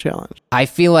something of a challenge. I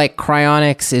feel like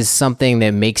Cryonics is something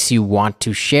that makes you want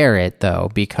to share it, though,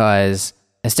 because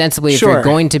ostensibly, if you're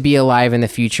going to be alive in the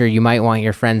future, you might want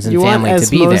your friends and family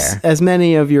to be there. As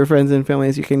many of your friends and family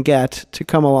as you can get to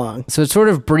come along. So it sort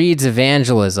of breeds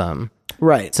evangelism.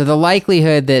 Right. So the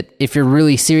likelihood that if you're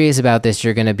really serious about this,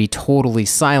 you're going to be totally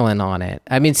silent on it.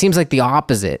 I mean, it seems like the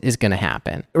opposite is going to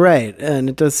happen. Right. And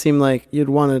it does seem like you'd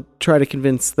want to try to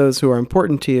convince those who are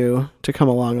important to you to come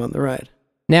along on the ride.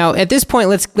 Now, at this point,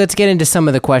 let's get into some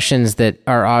of the questions that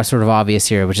are sort of obvious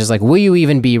here, which is like, will you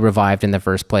even be revived in the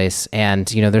first place? And,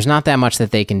 there's not that much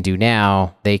that they can do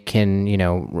now. They can,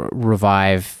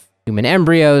 revive human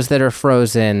embryos that are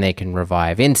frozen. They can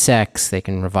revive insects. They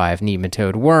can revive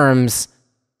nematode worms.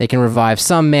 They can revive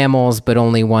some mammals, but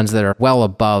only ones that are well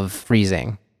above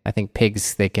freezing. I think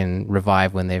pigs, they can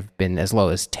revive when they've been as low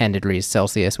as 10 degrees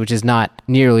Celsius, which is not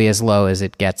nearly as low as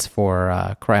it gets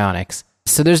for cryonics.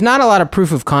 So there's not a lot of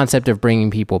proof of concept of bringing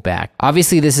people back.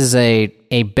 Obviously, this is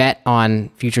a bet on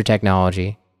future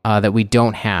technology that we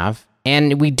don't have.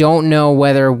 And we don't know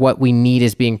whether what we need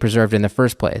is being preserved in the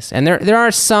first place. And there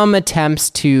are some attempts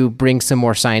to bring some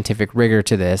more scientific rigor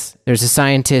to this. There's a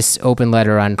scientist's open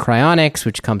letter on cryonics,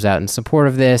 which comes out in support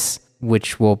of this,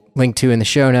 which we'll link to in the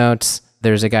show notes.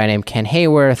 There's a guy named Ken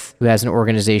Hayworth who has an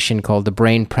organization called the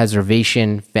Brain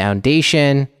Preservation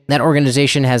Foundation. That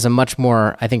organization has a much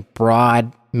more, I think,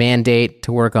 broad mandate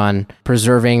to work on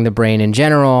preserving the brain in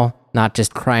general, not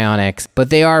just cryonics, but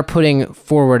they are putting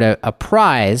forward a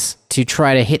prize to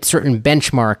try to hit certain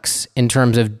benchmarks in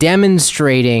terms of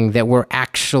demonstrating that we're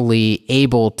actually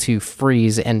able to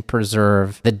freeze and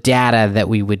preserve the data that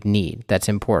we would need that's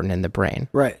important in the brain.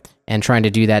 Right. And trying to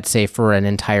do that, say, for an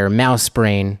entire mouse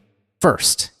brain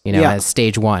first, as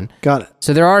stage one. Got it.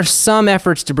 So there are some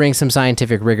efforts to bring some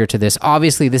scientific rigor to this.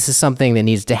 Obviously, this is something that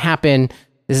needs to happen.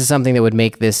 This is something that would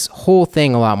make this whole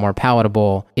thing a lot more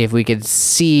palatable if we could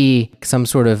see some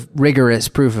sort of rigorous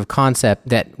proof of concept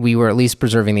that we were at least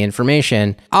preserving the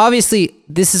information. Obviously,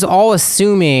 this is all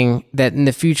assuming that in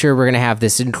the future we're going to have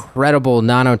this incredible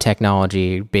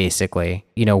nanotechnology, basically.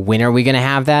 When are we going to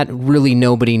have that? Really,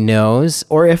 nobody knows.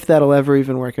 Or if that'll ever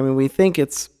even work. I mean, we think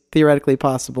it's theoretically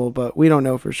possible, but we don't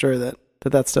know for sure that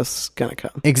stuff's gonna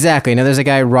come. Exactly. Now, there's a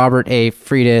guy, Robert A.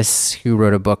 Freitas, who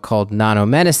wrote a book called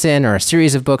Nanomedicine, or a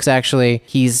series of books, actually.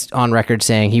 He's on record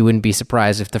saying he wouldn't be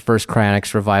surprised if the first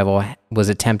cryonics revival was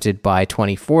attempted by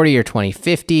 2040 or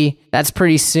 2050. That's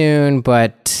pretty soon,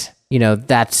 but,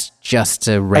 that's just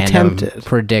a random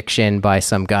prediction by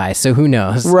some guy, so who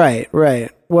knows? Right.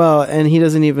 Well, and he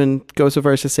doesn't even go so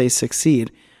far as to say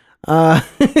succeed. Yes.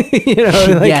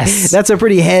 That's a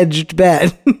pretty hedged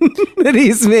bet that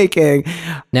he's making.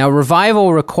 Now,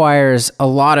 revival requires a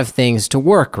lot of things to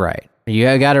work right.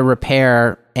 You got to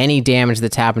repair any damage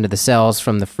that's happened to the cells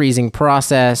from the freezing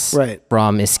process, right,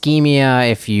 from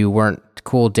ischemia if you weren't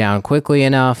cooled down quickly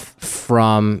enough,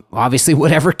 from obviously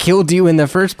whatever killed you in the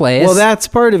first place. Well, that's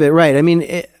part of it, right? I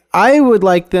mean, I would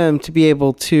like them to be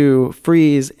able to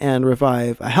freeze and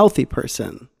revive a healthy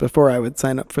person before I would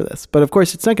sign up for this. But of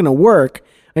course, it's not going to work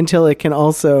until it can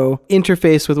also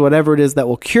interface with whatever it is that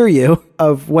will cure you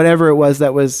of whatever it was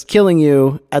that was killing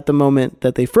you at the moment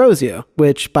that they froze you,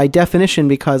 which by definition,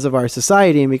 because of our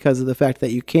society and because of the fact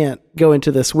that you can't go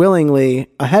into this willingly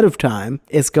ahead of time,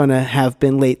 it's going to have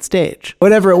been late stage.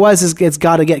 Whatever it was, it's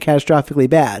got to get catastrophically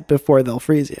bad before they'll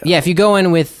freeze you. Yeah, if you go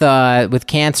in with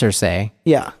cancer, say,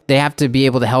 yeah, they have to be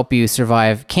able to help you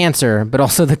survive cancer, but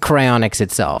also the cryonics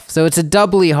itself. So it's a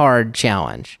doubly hard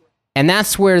challenge. And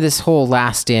that's where this whole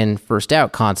last in, first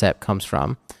out concept comes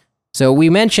from. So we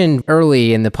mentioned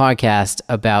early in the podcast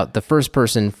about the first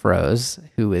person froze,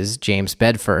 who is James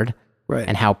Bedford, right,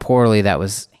 and how poorly that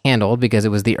was handled because it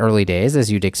was the early days, as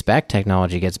you'd expect.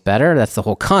 Technology gets better. That's the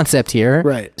whole concept here.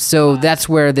 Right. So that's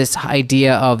where this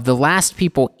idea of the last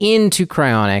people into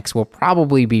cryonics will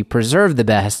probably be preserved the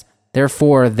best.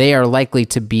 Therefore, they are likely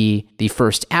to be the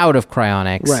first out of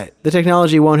cryonics. Right. The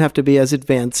technology won't have to be as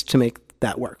advanced to make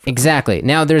that work. Exactly.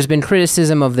 Now, there's been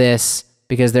criticism of this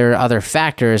because there are other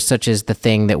factors, such as the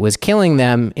thing that was killing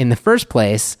them in the first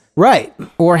place. Right.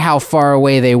 Or how far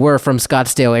away they were from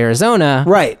Scottsdale, Arizona.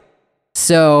 Right.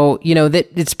 So, that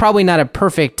it's probably not a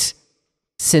perfect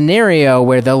scenario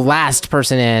where the last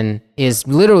person in is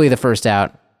literally the first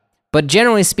out. But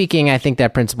generally speaking, I think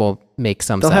that principle makes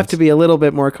some sense. There'll have to be a little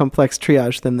bit more complex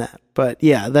triage than that. But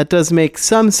yeah, that does make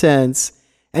some sense.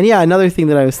 And yeah, another thing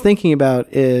that I was thinking about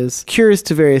is cures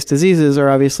to various diseases are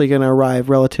obviously going to arrive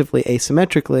relatively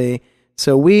asymmetrically.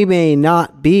 So we may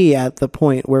not be at the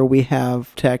point where we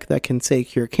have tech that can, say,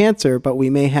 cure cancer, but we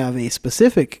may have a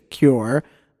specific cure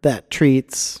that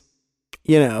treats,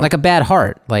 like a bad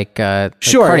heart, like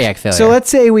sure, cardiac failure. So let's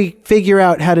say we figure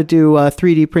out how to do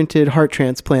 3D printed heart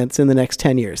transplants in the next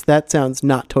 10 years. That sounds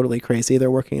not totally crazy.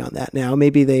 They're working on that now.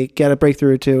 Maybe they get a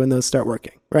breakthrough or two and those start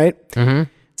working, right?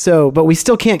 Mm-hmm. So, but we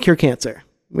still can't cure cancer.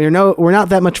 We're not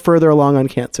that much further along on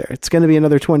cancer. It's going to be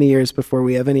another 20 years before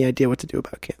we have any idea what to do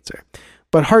about cancer.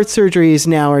 But heart surgeries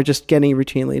now are just getting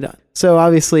routinely done. So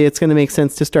obviously it's going to make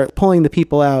sense to start pulling the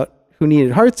people out who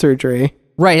needed heart surgery.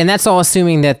 Right, and that's all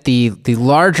assuming that the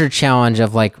larger challenge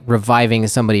of like reviving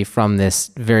somebody from this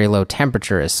very low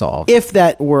temperature is solved. If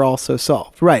that were also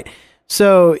solved, right.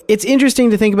 So it's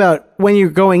interesting to think about when you're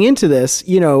going into this,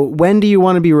 when do you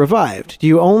want to be revived? Do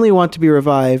you only want to be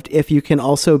revived if you can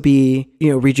also be,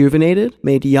 rejuvenated,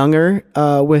 made younger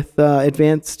with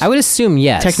advanced I would assume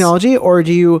yes. technology? Or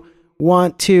do you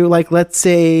want to, like, let's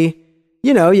say,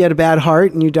 you had a bad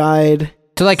heart and you died.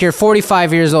 So like you're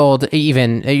 45 years old,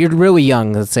 even, you're really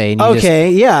young, let's say. And you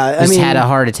just had a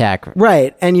heart attack.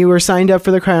 Right. And you were signed up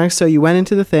for the cryonics, so you went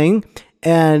into the thing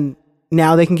and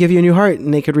now they can give you a new heart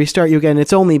and they could restart you again.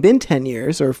 It's only been 10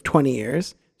 years or 20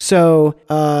 years. So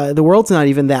the world's not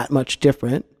even that much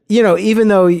different. Even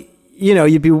though,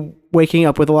 you'd be waking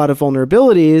up with a lot of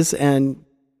vulnerabilities and,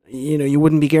 you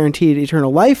wouldn't be guaranteed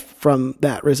eternal life from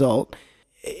that result.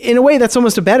 In a way, that's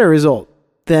almost a better result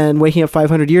than waking up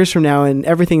 500 years from now and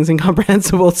everything's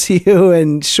incomprehensible to you.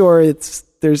 And sure,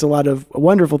 there's a lot of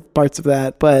wonderful parts of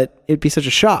that, but it'd be such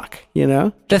a shock,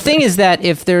 The thing is that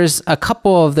if there's a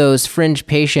couple of those fringe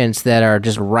patients that are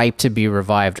just ripe to be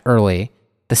revived early,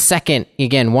 the second,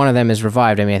 again, one of them is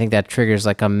revived, I think that triggers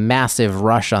like a massive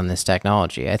rush on this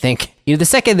technology. I think, the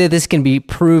second that this can be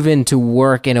proven to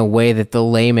work in a way that the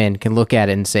layman can look at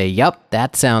it and say, yep,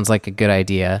 that sounds like a good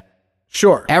idea.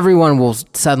 Sure. Everyone will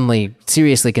suddenly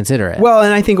seriously consider it. Well,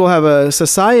 and I think we'll have a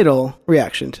societal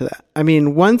reaction to that.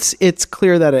 Once it's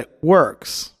clear that it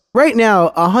works, Right now,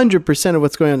 100% of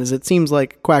what's going on is it seems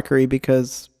like quackery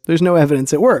because there's no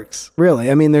evidence it works,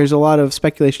 really. I mean, there's a lot of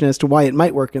speculation as to why it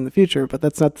might work in the future, but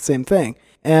that's not the same thing.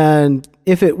 And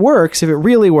if it works, if it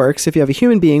really works, if you have a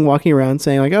human being walking around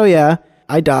saying like, oh yeah,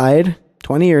 I died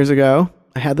 20 years ago,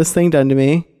 I had this thing done to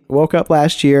me, woke up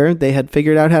last year, they had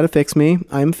figured out how to fix me,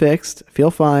 I'm fixed,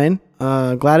 feel fine,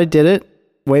 glad I did it,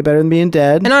 way better than being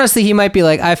dead. And honestly, he might be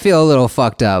like, I feel a little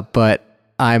fucked up, but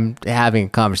I'm having a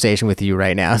conversation with you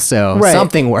right now, so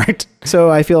something worked.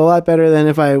 So I feel a lot better than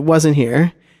if I wasn't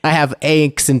here. I have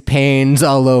aches and pains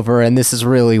all over, and this is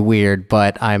really weird,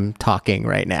 but I'm talking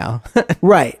right now.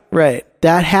 Right.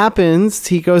 That happens.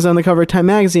 He goes on the cover of Time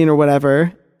magazine or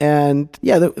whatever, and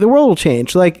yeah, the world will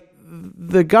change. Like,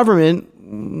 the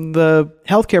government, the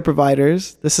healthcare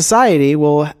providers, the society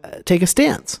will take a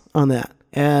stance on that.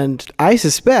 And I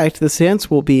suspect the stance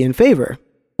will be in favor.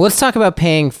 Let's talk about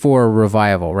paying for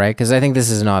revival, right? Because I think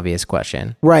this is an obvious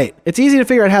question. Right. It's easy to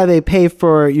figure out how they pay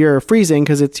for your freezing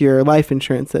because it's your life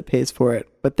insurance that pays for it.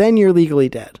 But then you're legally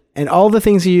dead. And all the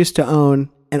things you used to own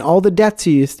and all the debts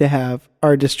you used to have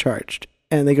are discharged.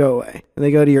 And they go away. And they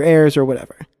go to your heirs or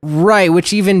whatever. Right,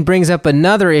 which even brings up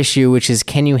another issue, which is,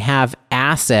 can you have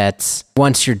assets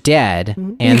once you're dead?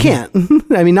 And you can't.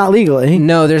 I mean, not legally.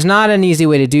 No, there's not an easy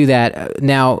way to do that.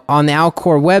 Now, on the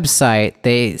Alcor website,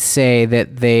 they say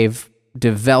that they've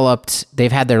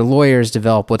had their lawyers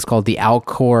develop what's called the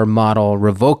Alcor Model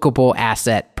Revocable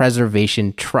Asset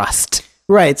Preservation Trust.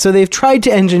 Right, so they've tried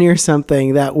to engineer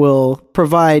something that will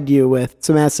provide you with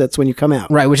some assets when you come out.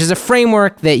 Right, which is a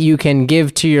framework that you can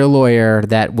give to your lawyer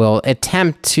that will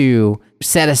attempt to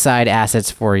set aside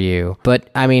assets for you. But,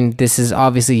 I mean, this is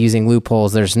obviously using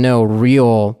loopholes. There's no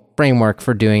real framework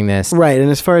for doing this. Right, and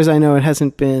as far as I know, it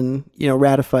hasn't been,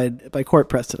 ratified by court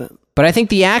precedent. But I think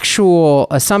the actual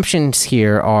assumptions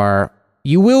here are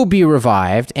you will be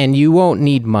revived and you won't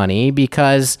need money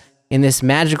because in this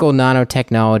magical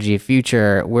nanotechnology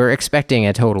future, we're expecting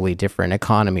a totally different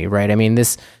economy, right? I mean,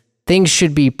 things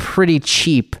should be pretty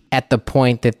cheap at the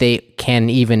point that they can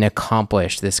even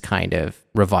accomplish this kind of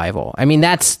revival. I mean,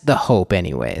 that's the hope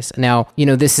anyways. Now,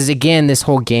 this is, again, this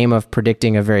whole game of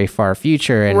predicting a very far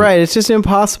future. And right, it's just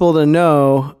impossible to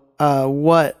know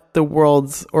what the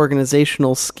world's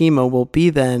organizational schema will be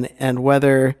then, and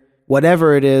whether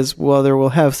whatever it is, whether we'll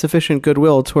have sufficient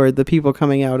goodwill toward the people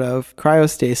coming out of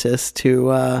cryostasis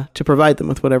to provide them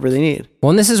with whatever they need.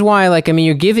 Well, and this is why,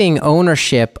 you're giving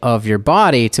ownership of your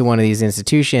body to one of these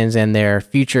institutions and their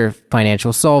future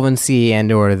financial solvency and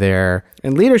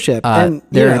leadership and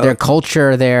their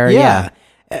culture there.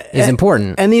 Is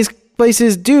important. And these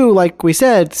places do, like we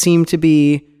said, seem to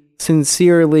be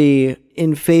sincerely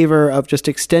in favor of just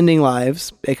extending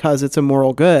lives because it's a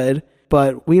moral good.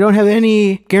 But we don't have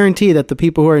any guarantee that the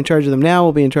people who are in charge of them now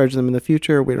will be in charge of them in the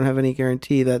future. We don't have any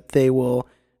guarantee that they will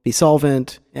be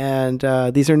solvent. And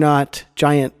these are not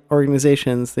giant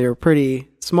organizations. They are pretty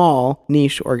small,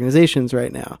 niche organizations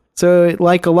right now. So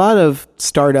like a lot of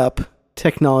startup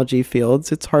technology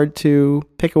fields, it's hard to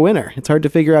pick a winner. It's hard to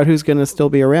figure out who's going to still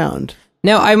be around.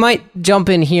 Now, I might jump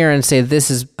in here and say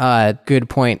this is a good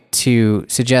point to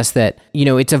suggest that,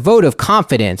 it's a vote of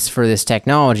confidence for this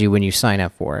technology when you sign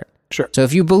up for it. Sure. So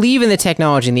if you believe in the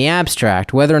technology in the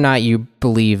abstract, whether or not you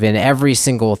believe in every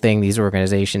single thing these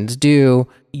organizations do,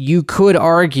 you could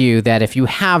argue that if you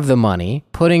have the money,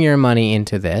 putting your money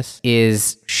into this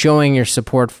is showing your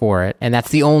support for it. And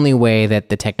that's the only way that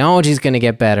the technology is going to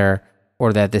get better,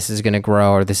 or that this is going to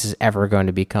grow, or this is ever going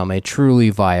to become a truly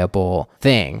viable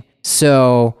thing.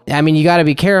 So, I mean, you got to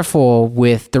be careful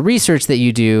with the research that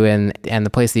you do and the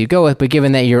place that you go with, but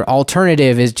given that your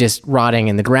alternative is just rotting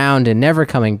in the ground and never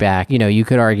coming back, you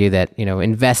could argue that,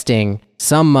 investing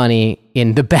some money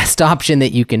in the best option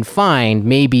that you can find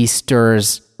maybe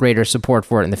stirs greater support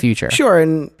for it in the future. Sure,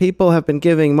 and people have been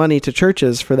giving money to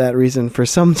churches for that reason for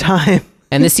some time.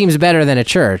 And this seems better than a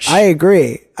church. I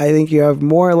agree. I think you have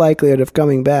more likelihood of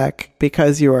coming back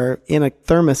because you are in a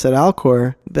thermos at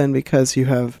Alcor than because you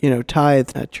have,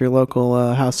 tithe at your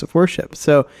local house of worship.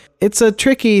 So it's a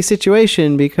tricky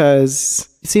situation because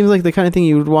it seems like the kind of thing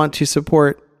you would want to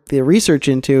support the research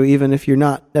into, even if you're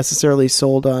not necessarily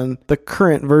sold on the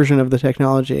current version of the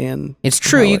technology. And it's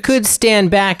true. You could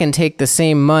stand back and take the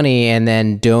same money and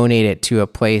then donate it to a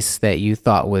place that you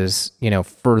thought was,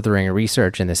 furthering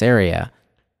research in this area.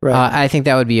 Right. I think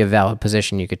that would be a valid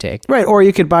position you could take. Right. Or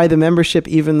you could buy the membership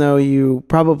even though you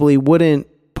probably wouldn't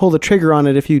pull the trigger on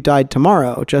it if you died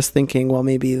tomorrow, just thinking, well,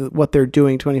 maybe what they're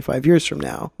doing 25 years from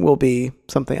now will be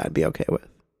something I'd be okay with.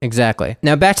 Exactly.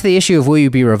 Now, back to the issue of will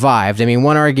you be revived? I mean,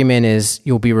 one argument is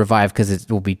you'll be revived because it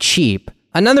will be cheap.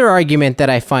 Another argument that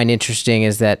I find interesting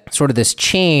is that sort of this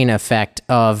chain effect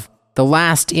of the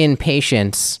last in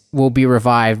patients will be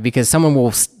revived because someone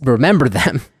will remember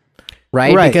them,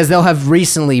 right? Because they'll have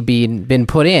recently been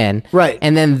put in. Right.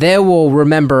 And then they will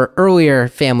remember earlier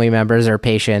family members or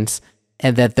patients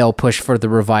and that they'll push for the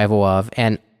revival of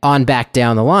and on back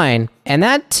down the line. And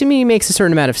that to me makes a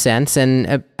certain amount of sense.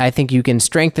 And I think you can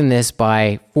strengthen this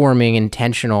by forming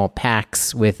intentional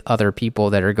pacts with other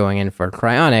people that are going in for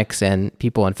cryonics, and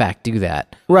people in fact do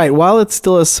that. Right. While it's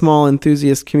still a small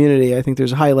enthusiast community, I think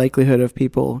there's a high likelihood of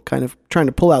people kind of trying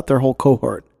to pull out their whole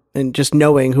cohort and just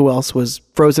knowing who else was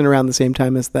frozen around the same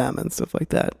time as them and stuff like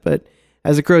that. But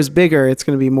as it grows bigger, it's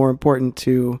going to be more important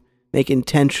to make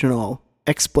intentional,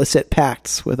 explicit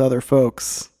pacts with other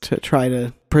folks to try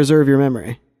to preserve your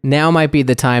memory. Now might be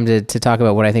the time to talk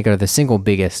about what I think are the single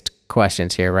biggest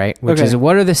questions here, right? Which is,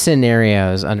 what are the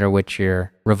scenarios under which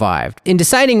you're revived? In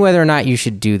deciding whether or not you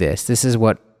should do this, this is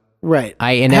what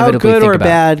I inevitably think about. How good or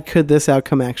bad could this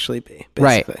outcome actually be,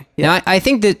 basically? Right. Yeah. Now, I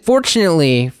think that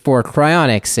fortunately for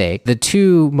cryonics' sake, the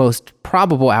two most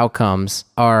probable outcomes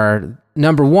are,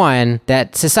 number one,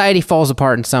 that society falls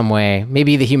apart in some way.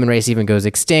 Maybe the human race even goes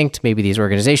extinct. Maybe these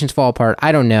organizations fall apart.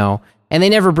 I don't know. And they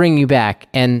never bring you back.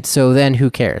 And so then who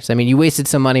cares? I mean, you wasted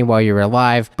some money while you were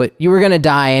alive, but you were going to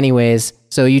die anyways.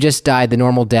 So you just died the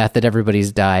normal death that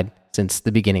everybody's died since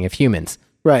the beginning of humans.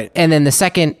 Right. And then the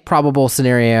second probable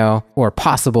scenario or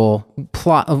possible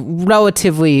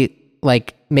relatively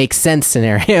makes sense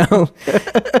scenario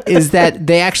is that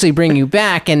they actually bring you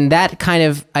back. And that kind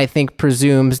of, I think,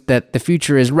 presumes that the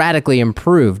future is radically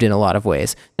improved in a lot of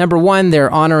ways. Number one,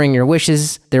 they're honoring your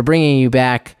wishes. They're bringing you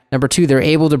back. Number two, they're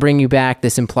able to bring you back.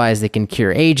 This implies they can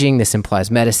cure aging. This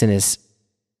implies medicine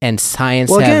and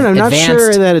science have advanced. Well, again, I'm not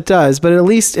sure that it does, but it at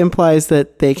least implies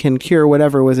that they can cure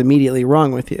whatever was immediately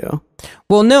wrong with you.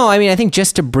 Well, no, I mean, I think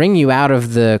just to bring you out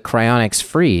of the cryonics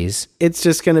freeze. It's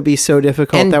just going to be so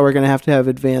difficult that we're going to have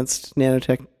advanced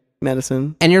nanotech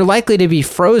medicine. And you're likely to be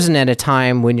frozen at a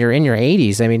time when you're in your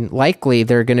 80s. I mean, likely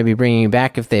they're going to be bringing you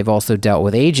back if they've also dealt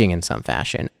with aging in some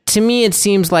fashion. To me, it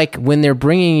seems like when they're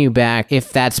bringing you back,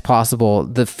 if that's possible,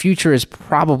 the future is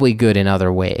probably good in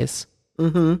other ways.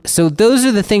 Mm-hmm. So those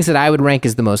are the things that I would rank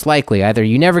as the most likely. Either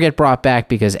you never get brought back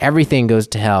because everything goes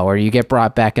to hell, or you get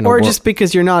brought back in or just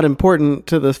because you're not important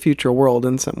to the future world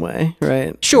in some way,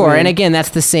 right? Sure, and again, that's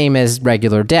the same as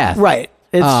regular death. Right.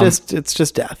 It's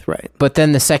just death, right? But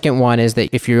then the second one is that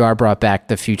if you are brought back,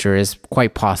 the future is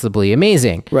quite possibly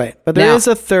amazing. Right. But there is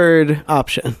a third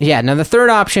option. Yeah. Now, the third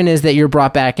option is that you're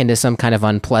brought back into some kind of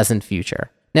unpleasant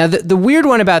future. Now, the weird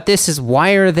one about this is,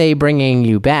 why are they bringing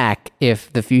you back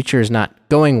if the future is not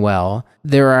going well?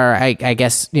 There are, I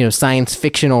guess, science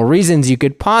fictional reasons you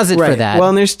could posit for that. Well,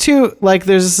 and there's two,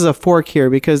 this is a fork here,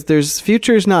 because there's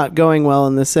future's not going well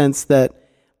in the sense that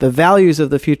the values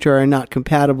of the future are not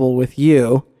compatible with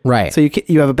you. Right. So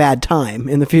you have a bad time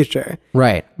in the future.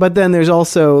 Right. But then there's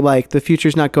also the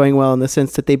future's not going well in the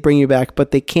sense that they bring you back,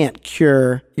 but they can't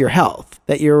cure your health.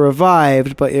 That you're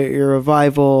revived, but your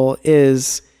revival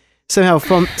is somehow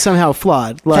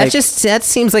flawed. That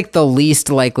seems like the least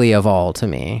likely of all to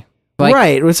me.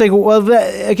 Right. It's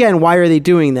again, why are they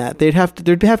doing that? There'd have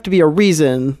to be a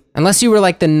reason. Unless you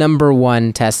were the number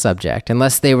one test subject.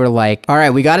 Unless they were all right,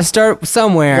 we got to start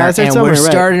somewhere. We're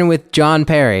starting with John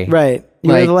Perry. Right.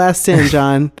 You were the last in,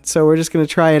 John. So we're just going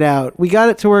to try it out. We got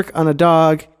it to work on a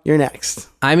dog. You're next.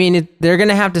 I mean, they're going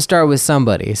to have to start with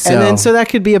somebody. So. And then, so that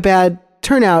could be a bad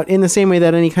turnout in the same way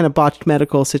that any kind of botched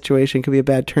medical situation could be a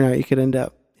bad turnout. You could end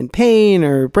up in pain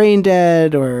or brain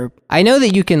dead or... I know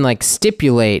that you can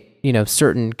stipulate,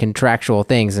 certain contractual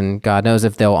things, and God knows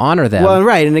if they'll honor them. Well,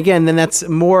 right. And again, then that's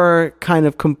more kind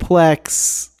of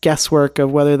complex guesswork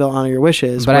of whether they'll honor your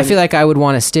wishes. But I feel like I would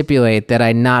want to stipulate that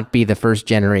I not be the first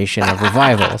generation of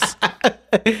revivals.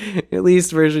 At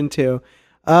least version 2.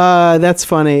 That's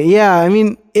funny. Yeah, I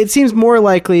mean, it seems more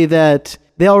likely that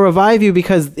they'll revive you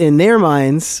because in their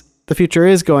minds, the future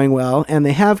is going well and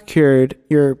they have cured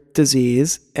your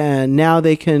disease, and now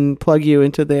they can plug you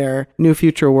into their new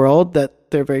future world that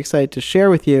they're very excited to share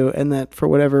with you, and that for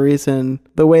whatever reason,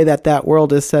 the way that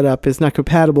world is set up is not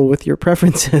compatible with your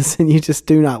preferences and you just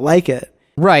do not like it.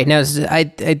 Right. Now,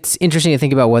 it's interesting to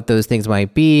think about what those things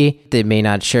might be. They may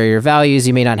not share your values.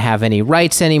 You may not have any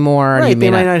rights anymore. Right. They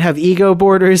might not have ego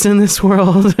borders in this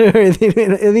world. I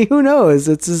mean, who knows?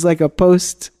 It's just a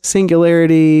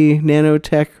post-singularity,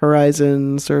 nanotech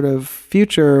horizon sort of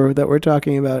future that we're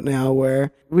talking about now,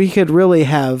 where we could really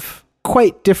have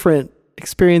quite different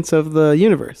experience of the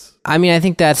universe. I mean, I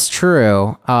think that's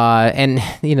true. And,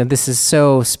 this is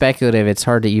so speculative, it's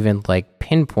hard to even like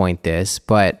pinpoint this.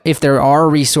 But if there are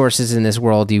resources in this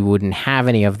world, you wouldn't have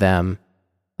any of them.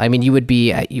 I mean, you would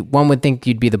be, one would think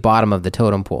you'd be the bottom of the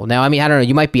totem pole. Now, I mean, I don't know,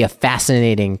 you might be a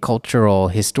fascinating cultural,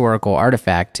 historical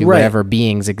artifact to whatever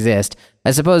beings exist.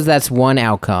 I suppose that's one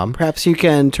outcome. Perhaps you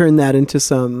can turn that into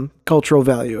some cultural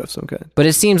value of some kind. But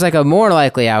it seems like a more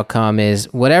likely outcome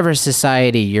is whatever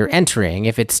society you're entering,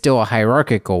 if it's still a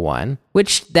hierarchical one,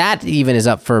 which that even is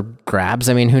up for grabs.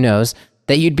 I mean, who knows?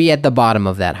 That you'd be at the bottom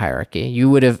of that hierarchy. You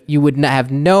would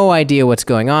have no idea what's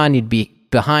going on. You'd be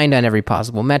behind on every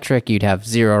possible metric. You'd have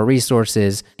zero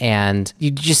resources, and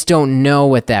you just don't know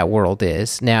what that world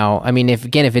is. Now, I mean, if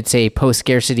it's a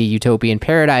post-scarcity utopian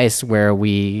paradise where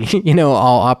we,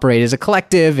 all operate as a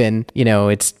collective and,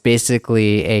 it's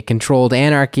basically a controlled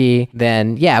anarchy,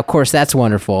 then yeah, of course that's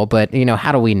wonderful. But,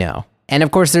 how do we know? And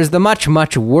of course, there's the much,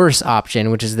 much worse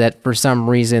option, which is that for some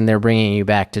reason they're bringing you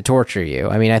back to torture you.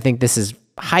 I mean, I think this is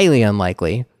highly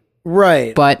unlikely.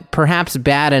 Right. But perhaps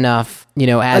bad enough,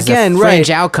 as a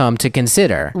fringe outcome to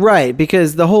consider. Right,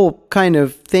 because the whole kind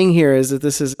of thing here is that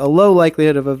this is a low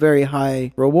likelihood of a very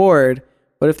high reward,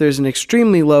 but if there's an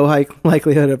extremely low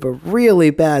likelihood of a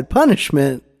really bad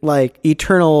punishment, like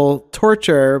eternal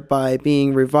torture by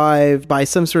being revived by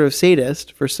some sort of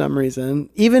sadist for some reason,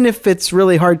 even if it's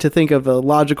really hard to think of a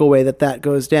logical way that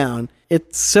goes down,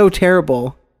 it's so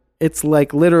terrible. It's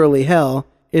like literally hell.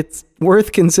 It's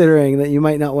worth considering that you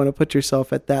might not want to put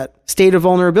yourself at that state of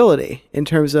vulnerability in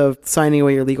terms of signing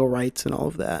away your legal rights and all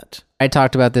of that. I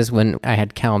talked about this when I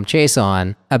had Callum Chase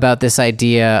on, about this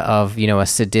idea of, a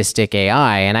sadistic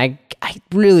AI. And I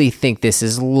really think this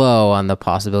is low on the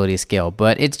possibility scale,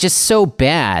 but it's just so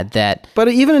bad that... But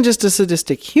even just a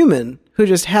sadistic human who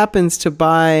just happens to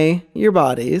buy your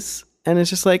bodies... And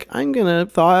it's just like, I'm going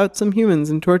to thaw out some humans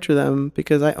and torture them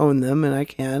because I own them and I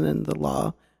can, and the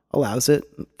law allows it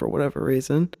for whatever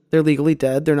reason. They're legally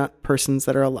dead. They're not persons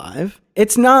that are alive.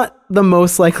 It's not the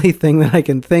most likely thing that I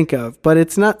can think of, but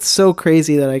it's not so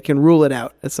crazy that I can rule it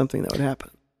out as something that would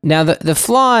happen. Now, the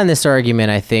flaw in this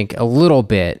argument, I think, a little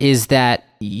bit, is that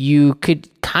you could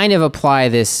kind of apply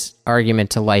this argument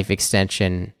to life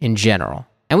extension in general.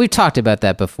 And we've talked about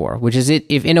that before, which is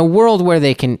if in a world where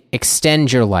they can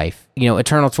extend your life,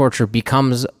 eternal torture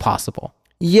becomes possible.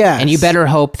 Yes. And you better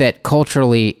hope that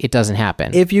culturally it doesn't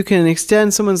happen. If you can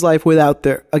extend someone's life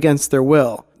against their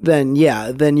will, then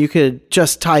you could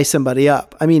just tie somebody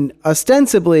up. I mean,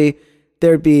 ostensibly,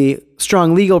 there'd be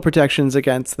strong legal protections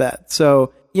against that.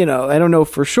 So, I don't know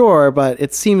for sure, but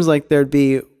it seems like there'd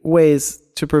be ways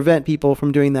to prevent people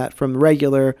from doing that from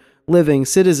regular living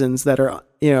citizens that are,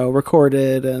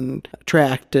 recorded and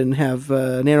tracked and have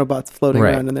nanobots floating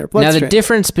around in their bloodstream. Now, the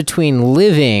difference between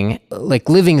living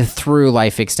through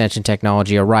life extension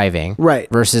technology arriving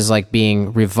versus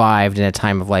being revived in a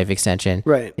time of life extension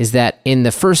is that in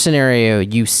the first scenario,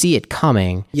 you see it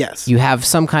coming. Yes. You have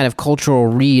some kind of cultural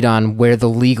read on where the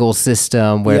legal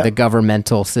system, where the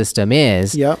governmental system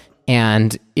is. Yep.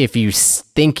 And if you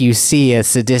think you see a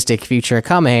sadistic future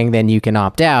coming, then you can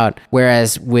opt out.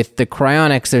 Whereas with the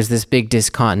cryonics, there's this big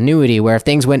discontinuity where if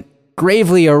things went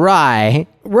gravely awry,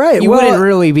 you wouldn't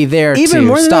really be there to stop it. Even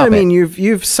more than that, I mean,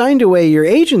 you've signed away your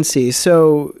agency.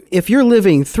 So if you're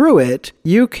living through it,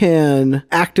 you can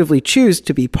actively choose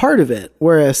to be part of it.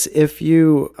 Whereas if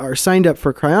you are signed up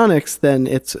for cryonics, then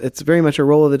it's very much a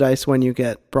roll of the dice when you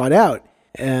get brought out.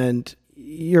 And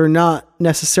you're not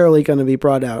necessarily going to be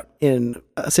brought out in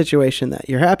a situation that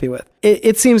you're happy with.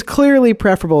 It seems clearly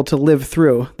preferable to live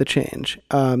through the change.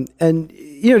 And,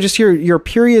 just your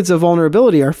periods of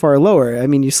vulnerability are far lower. I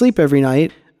mean, you sleep every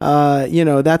night.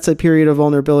 That's a period of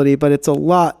vulnerability, but it's a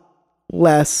lot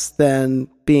less than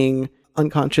being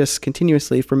unconscious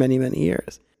continuously for many, many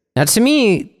years. Now, to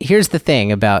me, here's the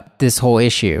thing about this whole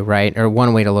issue, right? Or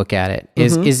one way to look at it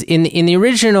is in the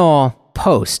original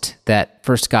post that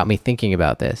first got me thinking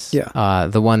about this. Yeah.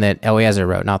 The one that Eliezer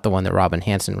wrote, not the one that Robin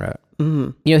Hanson wrote.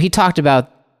 Mm-hmm. He talked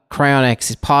about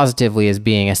cryonics positively as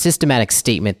being a systematic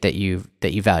statement that you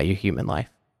value human life.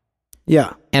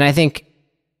 Yeah. And I think,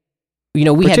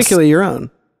 particularly your own.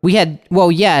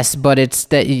 Yes, but it's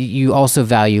that you also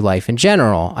value life in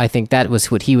general. I think that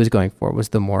was what he was going for, was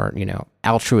the more,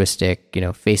 altruistic,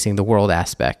 facing the world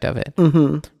aspect of it.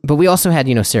 Mm-hmm. But we also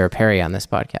had, Sarah Perry on this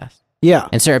podcast. Yeah.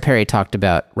 And Sarah Perry talked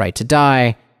about right to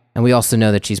die. And we also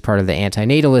know that she's part of the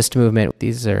antinatalist movement.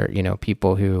 These are,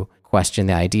 people who question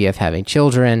the idea of having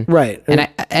children. Right. And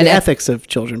the ethics of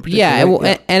children. Yeah.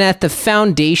 And at the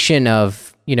foundation of,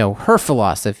 her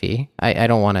philosophy, I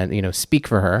don't want to, speak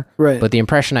for her. Right. But the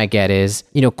impression I get is,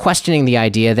 questioning the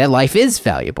idea that life is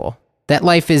valuable. that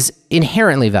life is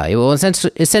inherently valuable.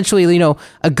 Essentially,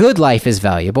 a good life is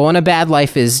valuable and a bad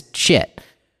life is shit.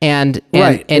 And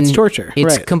it's torture.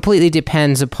 It completely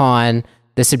depends upon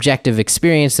the subjective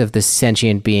experience of the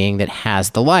sentient being that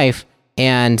has the life.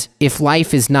 And if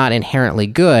life is not inherently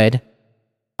good,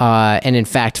 and in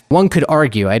fact, one could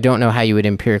argue, I don't know how you would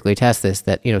empirically test this,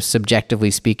 that,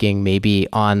 subjectively speaking, maybe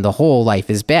on the whole, life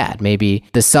is bad. Maybe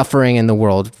the suffering in the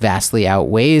world vastly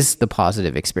outweighs the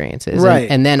positive experiences. Right.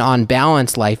 And then on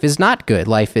balance, life is not good.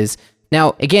 Life is,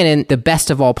 now, again, in the best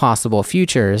of all possible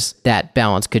futures, that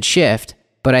balance could shift.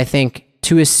 But I think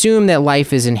to assume that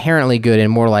life is inherently good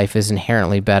and more life is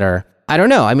inherently better, I don't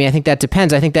know. I mean, I think that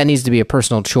depends. I think that needs to be a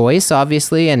personal choice,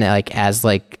 obviously. And as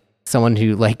someone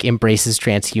who embraces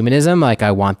transhumanism,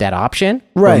 I want that option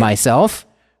for myself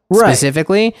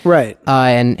specifically, right?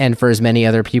 And for as many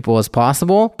other people as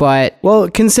possible. But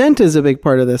consent is a big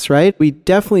part of this, right? We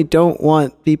definitely don't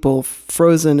want people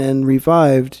frozen and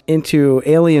revived into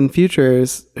alien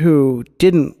futures who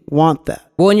didn't want that.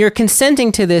 Well, and you're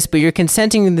consenting to this, but you're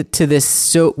consenting to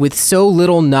this with so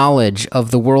little knowledge of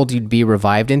the world you'd be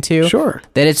revived into, sure,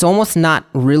 that it's almost not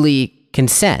really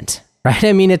consent. Right?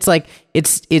 I mean, it's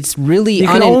really... You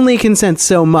can only consent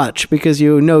so much because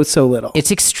you know so little.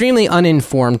 It's extremely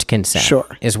uninformed consent,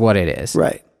 sure, is what it is.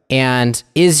 Right. And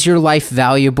is your life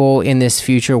valuable in this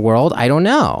future world? I don't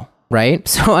know, right?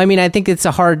 So, I mean, I think it's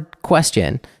a hard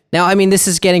question. Now, I mean, this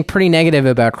is getting pretty negative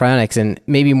about cryonics, and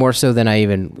maybe more so than I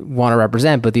even want to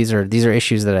represent, but these are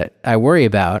issues that I worry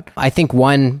about. I think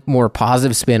one more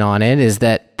positive spin on it is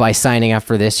that by signing up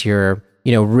for this, you're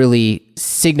really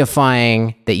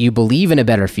signifying that you believe in a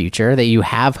better future, that you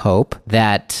have hope,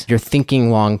 that you're thinking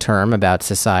long-term about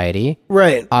society.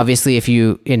 Right. Obviously, if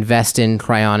you invest in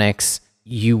cryonics,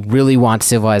 you really want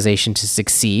civilization to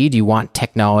succeed. You want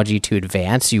technology to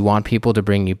advance. You want people to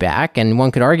bring you back. And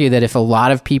one could argue that if a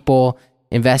lot of people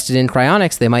invested in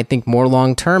cryonics, they might think more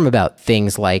long-term about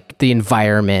things like the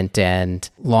environment and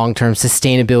long-term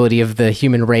sustainability of the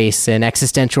human race and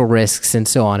existential risks and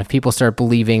so on. If people start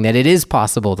believing that it is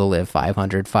possible to live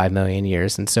 5 million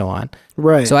years and so on.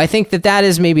 Right. So I think that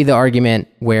is maybe the argument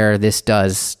where this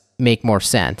does make more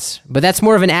sense. But that's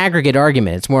more of an aggregate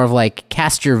argument. It's more of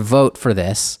cast your vote for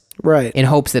this. Right. In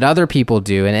hopes that other people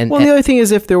do. The other thing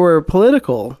is if there were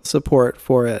political support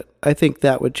for it, I think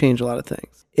that would change a lot of things.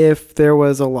 If there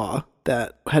was a law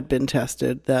that had been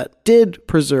tested that did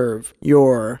preserve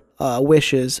your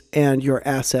wishes and your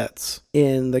assets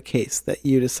in the case that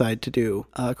you decide to do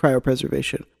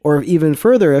cryopreservation, or even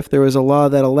further, if there was a law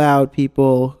that allowed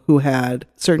people who had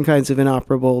certain kinds of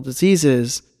inoperable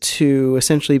diseases to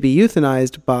essentially be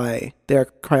euthanized by their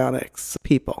cryonics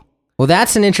people. Well,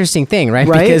 that's an interesting thing, right?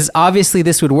 Because obviously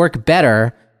this would work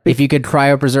better if you could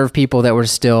cryopreserve people that were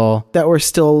still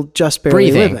just barely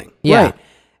breathing. Living. Yeah. Right.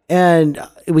 And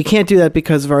we can't do that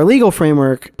because of our legal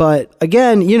framework. But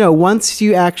again, once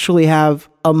you actually have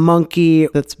a monkey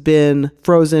that's been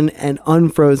frozen and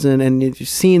unfrozen and you've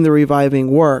seen the reviving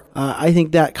work, I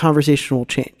think that conversation will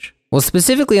change. Well,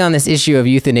 specifically on this issue of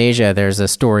euthanasia, there's a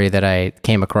story that I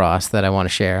came across that I want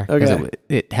to share. Okay.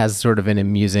 It has sort of an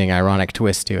amusing, ironic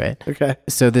twist to it. Okay.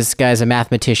 So this guy's a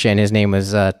mathematician. His name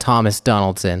was Thomas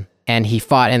Donaldson. And he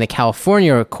fought in the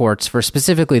California courts for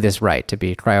specifically this right to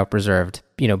be cryopreserved,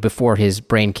 before his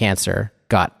brain cancer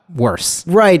got worse.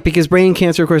 Right, because brain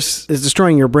cancer, of course, is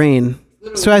destroying your brain.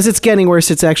 So as it's getting worse,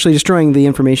 it's actually destroying the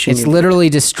information. It's literally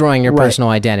destroying your personal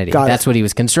identity. That's what he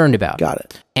was concerned about. Got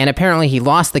it. And apparently he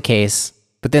lost the case,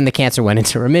 but then the cancer went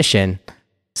into remission.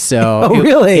 So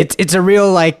really? It's a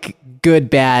real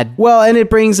good, bad. Well, and it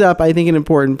brings up, I think, an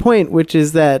important point, which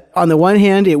is that on the one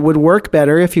hand, it would work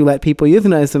better if you let people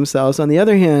euthanize themselves. On the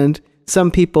other hand, some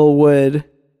people would,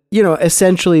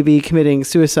 essentially be committing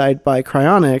suicide by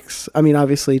cryonics. I mean,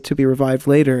 obviously to be revived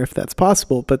later if that's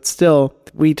possible, but still,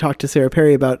 we talked to Sarah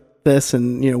Perry about this,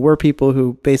 and, we're people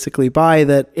who basically buy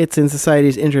that it's in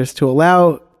society's interest to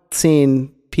allow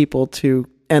sane people to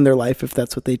end their life if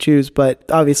that's what they choose. But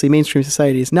obviously mainstream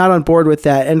society is not on board with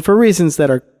that, and for reasons that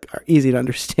are easy to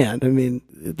understand. I mean,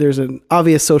 there's an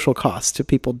obvious social cost to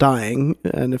people dying,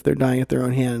 and if they're dying at their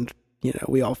own hand,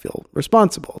 we all feel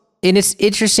responsible. And it's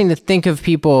interesting to think of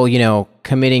people,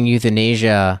 committing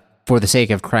euthanasia for the sake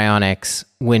of cryonics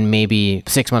when maybe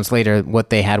 6 months later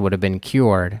what they had would have been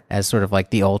cured, as sort of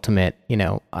the ultimate,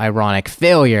 ironic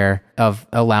failure of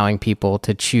allowing people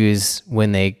to choose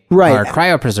when they are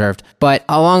cryopreserved. But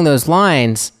along those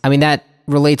lines, I mean, that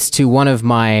relates to one of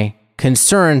my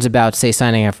concerns about, say,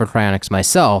 signing up for cryonics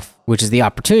myself, which is the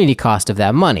opportunity cost of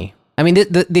that money. I mean,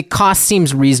 the cost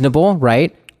seems reasonable,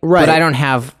 right? Right. But I don't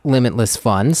have limitless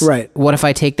funds. Right. What if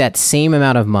I take that same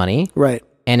amount of money right.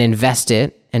 and invest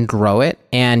it and grow it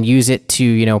and use it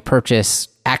to, purchase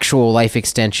actual life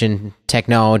extension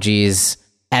technologies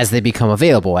as they become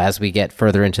available as we get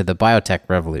further into the biotech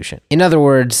revolution. In other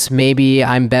words, maybe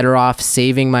I'm better off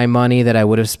saving my money that I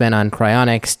would have spent on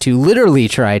cryonics to literally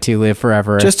try to live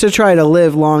forever. Just to try to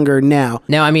live longer now.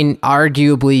 Now, I mean,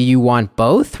 arguably you want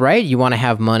both, right? You want to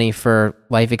have money for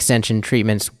life extension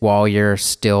treatments while you're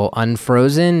still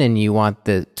unfrozen, and you want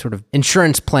the sort of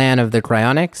insurance plan of the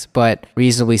cryonics. But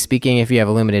reasonably speaking, if you have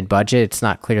a limited budget, it's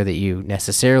not clear that you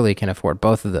necessarily can afford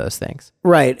both of those things.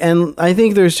 Right. And I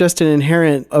think there's just an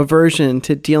inherent aversion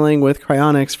to dealing with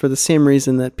cryonics for the same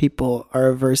reason that people are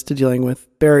averse to dealing with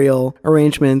burial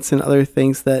arrangements and other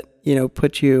things that,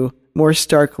 put you more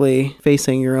starkly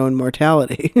facing your own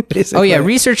mortality, basically. Oh, yeah.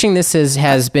 Researching this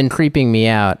has been creeping me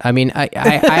out. I mean, I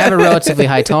have a relatively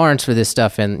high tolerance for this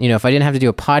stuff. And, if I didn't have to do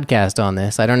a podcast on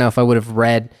this, I don't know if I would have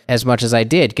read as much as I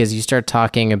did, because you start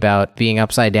talking about being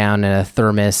upside down in a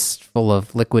thermos full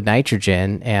of liquid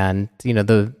nitrogen and,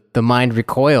 the mind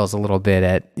recoils a little bit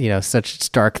at, such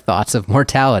stark thoughts of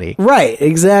mortality. Right,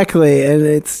 exactly. And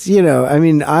it's,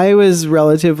 I was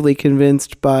relatively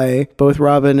convinced by both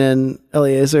Robin and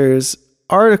Eliezer's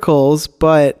articles,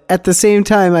 but at the same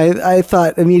time, I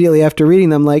thought immediately after reading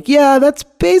them, like, yeah, that's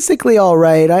basically all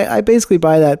right. I basically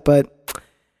buy that, but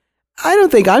I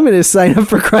don't think I'm going to sign up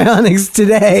for cryonics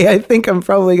today. I think I'm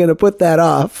probably going to put that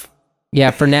off.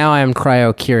 Yeah, for now I'm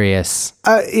cryo-curious.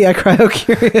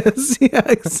 Cryo-curious. Yeah,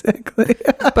 exactly.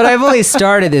 But I've only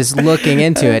started this looking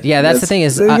into it. Yeah, that's the thing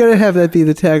is... I'm going to have that be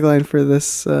the tagline for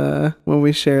this when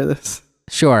we share this.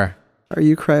 Sure. Are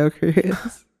you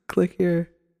cryo-curious? Click here.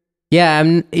 Yeah,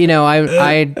 I'm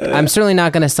certainly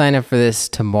not going to sign up for this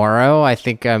tomorrow. I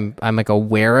think I'm like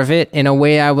aware of it in a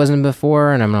way I wasn't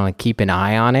before, and I'm going to keep an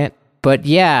eye on it. But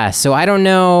yeah, so I don't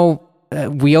know...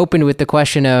 we opened with the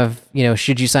question of,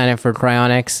 should you sign up for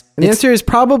cryonics? And the answer is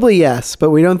probably yes, but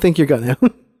we don't think you're going to.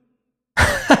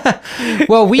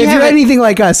 Well, if you're anything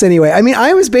like us anyway. I mean,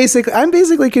 I'm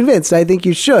basically convinced. I think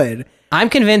you should. I'm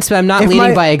convinced, but I'm not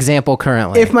leading by example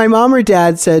currently. If my mom or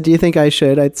dad said, do you think I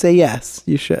should? I'd say yes,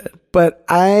 you should. But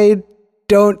I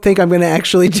don't think I'm going to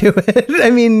actually do it.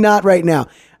 I mean, not right now.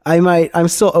 I'm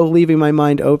still leaving my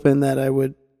mind open that I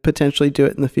would potentially do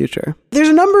it in the future. There's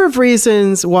a number of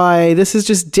reasons why this is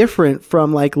just different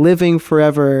from like living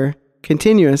forever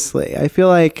continuously. I feel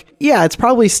like, yeah, it's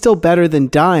probably still better than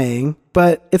dying,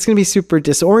 but it's going to be super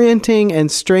disorienting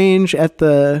and strange at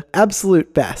the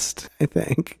absolute best, I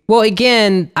think. Well,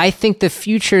 again, I think the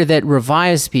future that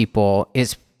revives people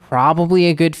is probably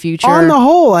a good future. On the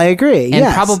whole, I agree. And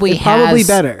yes, probably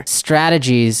better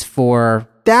strategies for...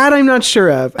 that I'm not sure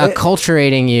of.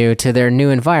 Acculturating you to their new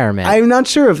environment. I'm not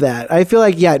sure of that. I feel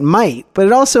like, yeah, it might, but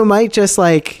it also might just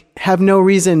like have no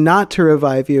reason not to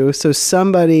revive you. So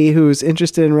somebody who's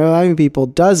interested in reviving people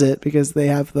does it because they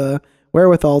have the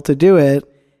wherewithal to do it.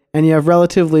 And you have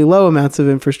relatively low amounts of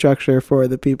infrastructure for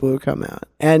the people who come out.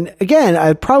 And again,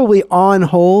 I'd probably on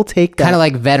whole take that. Kind of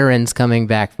like veterans coming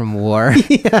back from war.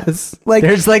 Yes. Like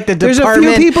there's like the there's a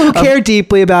few people who care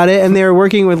deeply about it and they're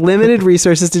working with limited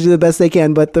resources to do the best they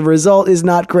can, but the result is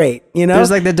not great, There's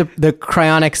like the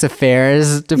cryonics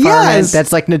affairs department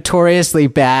that's like notoriously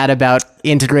bad about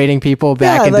integrating people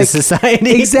back into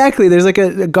society. Exactly. There's like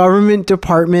a government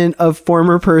department of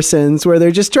former persons where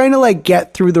they're just trying to like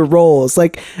get through the roles.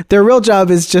 Like their real job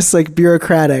is just like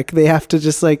bureaucratic. They have to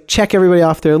just like check everybody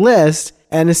off their list.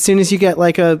 And as soon as you get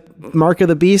like a mark of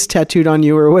the beast tattooed on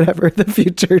you or whatever the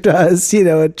future does,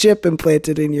 a chip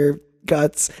implanted in your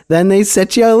guts, then they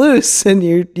set you loose and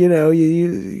you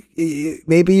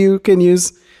maybe you can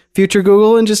use future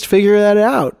Google and just figure that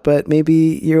out. But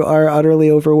maybe you are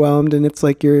utterly overwhelmed and it's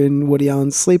like you're in Woody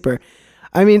Allen's Sleeper.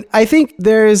 I mean, I think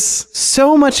there's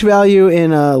so much value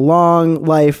in a long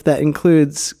life that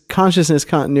includes consciousness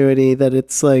continuity that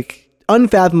it's like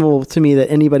unfathomable to me that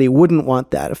anybody wouldn't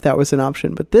want that if that was an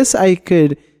option. But this, I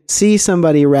could see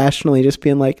somebody rationally just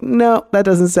being like, no, that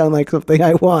doesn't sound like something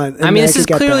I want. I mean, this is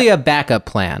clearly a backup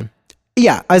plan.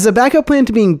 Yeah, as a backup plan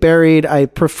to being buried, I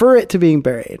prefer it to being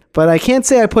buried. But I can't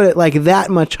say I put it like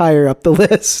that much higher up the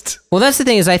list. Well, that's the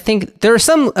thing is I think there are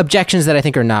some objections that I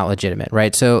think are not legitimate,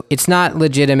 right? So it's not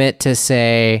legitimate to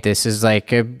say this is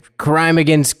like a crime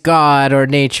against God or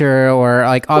nature or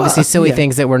like obviously silly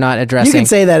things that we're not addressing. You can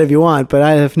say that if you want, but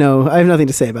I have nothing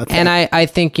to say about that. And I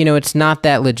think, it's not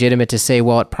that legitimate to say,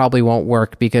 well, it probably won't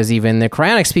work because even the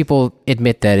cryonics people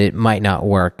admit that it might not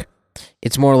work.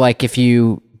 It's more like if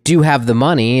you do have the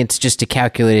money, it's just a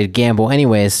calculated gamble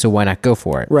anyways, so why not go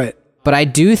for it? Right. But I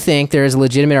do think there is a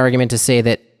legitimate argument to say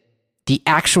that the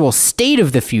actual state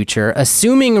of the future,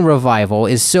 assuming a revival,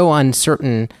 is so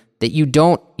uncertain that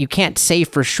you can't say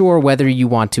for sure whether you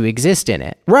want to exist in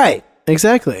it. Right.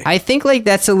 Exactly. I think like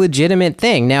that's a legitimate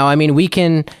thing. Now, I mean, we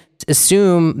can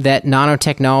assume that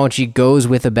nanotechnology goes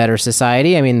with a better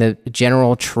society. I mean, the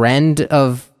general trend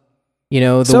of, the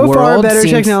world so far, better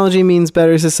technology means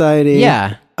better society.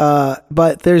 Yeah.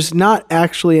 But there's not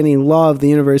actually any law of the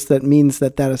universe that means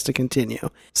that is to continue.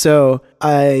 So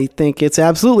I think it's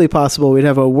absolutely possible we'd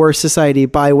have a worse society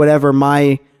by whatever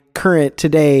my current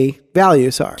today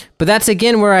values are. But that's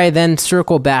again where I then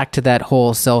circle back to that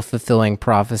whole self-fulfilling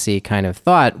prophecy kind of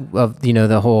thought of,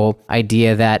 the whole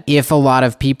idea that if a lot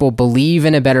of people believe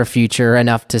in a better future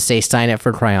enough to say sign up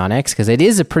for cryonics, because it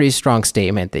is a pretty strong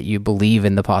statement that you believe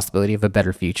in the possibility of a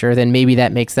better future, then maybe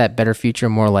that makes that better future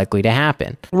more likely to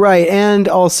happen. Right. And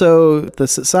also the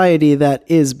society that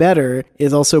is better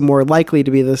is also more likely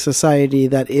to be the society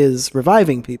that is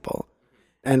reviving people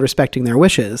and respecting their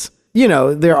wishes.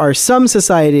 There are some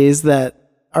societies that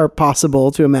are possible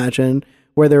to imagine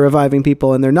where they're reviving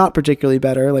people and they're not particularly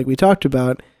better, like we talked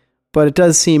about, but it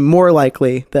does seem more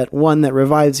likely that one that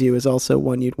revives you is also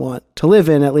one you'd want to live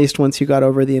in, at least once you got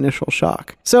over the initial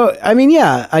shock. So, I mean,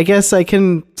 yeah, I guess I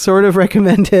can sort of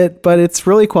recommend it, but it's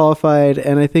really qualified,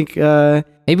 and I think...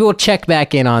 maybe we'll check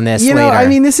back in on this later. I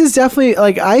mean, this is definitely,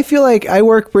 I feel like I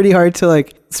work pretty hard to,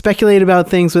 speculate about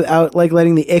things without,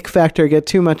 letting the ick factor get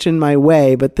too much in my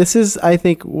way. But this is, I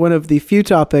think, one of the few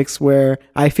topics where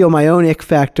I feel my own ick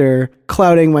factor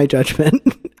clouding my judgment.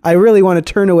 I really want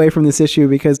to turn away from this issue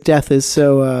because death is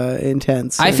so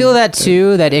intense. I feel that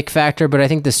too, that ick factor, but I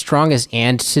think the strongest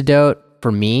antidote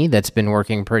for me that's been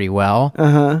working pretty well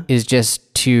is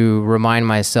just to remind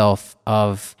myself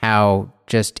of how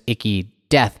just icky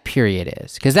death period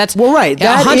is, because that's right.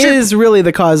 That is really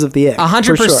the cause of the ick.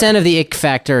 100% of the ick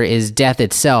factor is death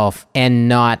itself and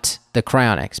not the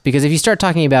cryonics. Because if you start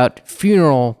talking about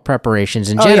funeral preparations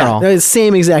in general, it's the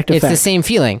same exact effect. It's the same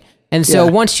feeling. And so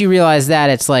once you realize that,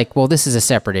 it's like, well, this is a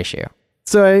separate issue.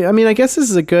 So I mean, I guess this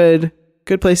is a good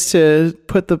place to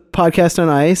put the podcast on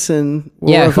ice, and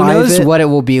who knows what it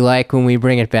will be like when we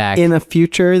bring it back in a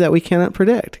future that we cannot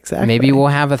predict. Exactly. Maybe we'll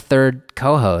have a third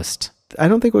co-host. I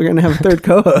don't think we're going to have a third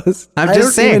co-host. I'm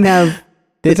just saying. I don't even have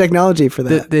the technology for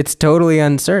that. It's totally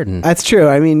uncertain. That's true.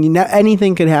 I mean,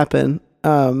 anything could happen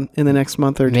in the next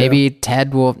month or two. Maybe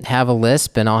Ted will have a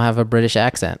lisp and I'll have a British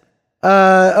accent.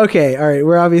 Okay. All right.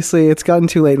 We're obviously, it's gotten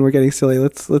too late and we're getting silly.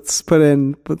 Let's put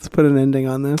an ending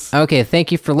on this. Okay.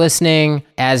 Thank you for listening.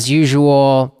 As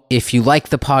usual, if you like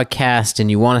the podcast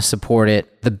and you want to support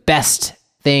it, the best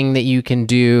thing that you can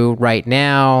do right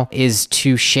now is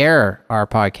to share our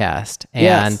podcast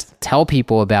and tell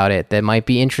people about it that might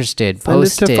be interested.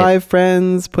 Post it to 5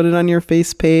 friends, put it on your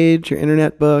face page, your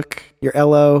internet book, your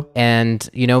LO. And,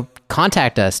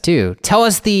 contact us too. Tell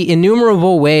us the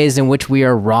innumerable ways in which we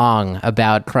are wrong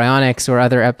about cryonics or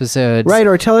other episodes. Right,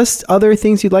 or tell us other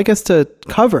things you'd like us to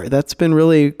cover. That's been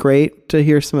really great to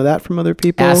hear some of that from other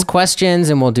people. Ask questions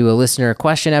and we'll do a listener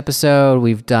question episode.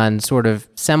 We've done sort of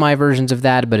semi versions of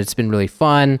that, but it's been really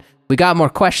fun. We got more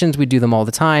questions. We do them all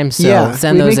the time. So send those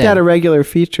in. We make that a regular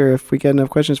feature if we get enough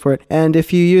questions for it. And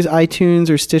if you use iTunes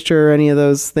or Stitcher or any of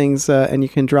those things, and you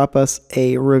can drop us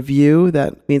a review,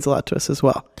 that means a lot to us as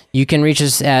well. You can reach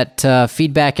us at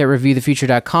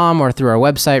feedback@reviewthefuture.com or through our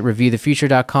website,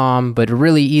 reviewthefuture.com. But a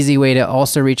really easy way to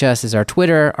also reach us is our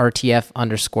Twitter,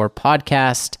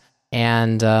 RTF_podcast.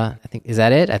 And I think, is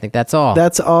that it? I think that's all.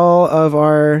 That's all of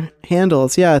our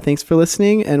handles. Yeah, thanks for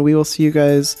listening, and we will see you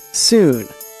guys soon.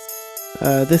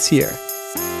 This year.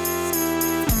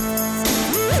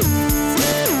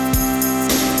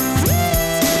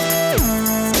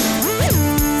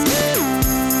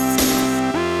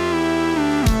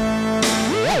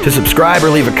 To subscribe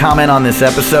or leave a comment on this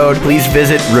episode, please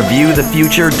visit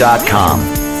reviewthefuture.com.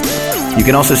 You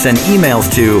can also send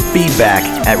emails to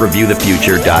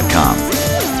feedback@reviewthefuture.com.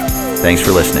 Thanks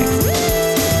for listening.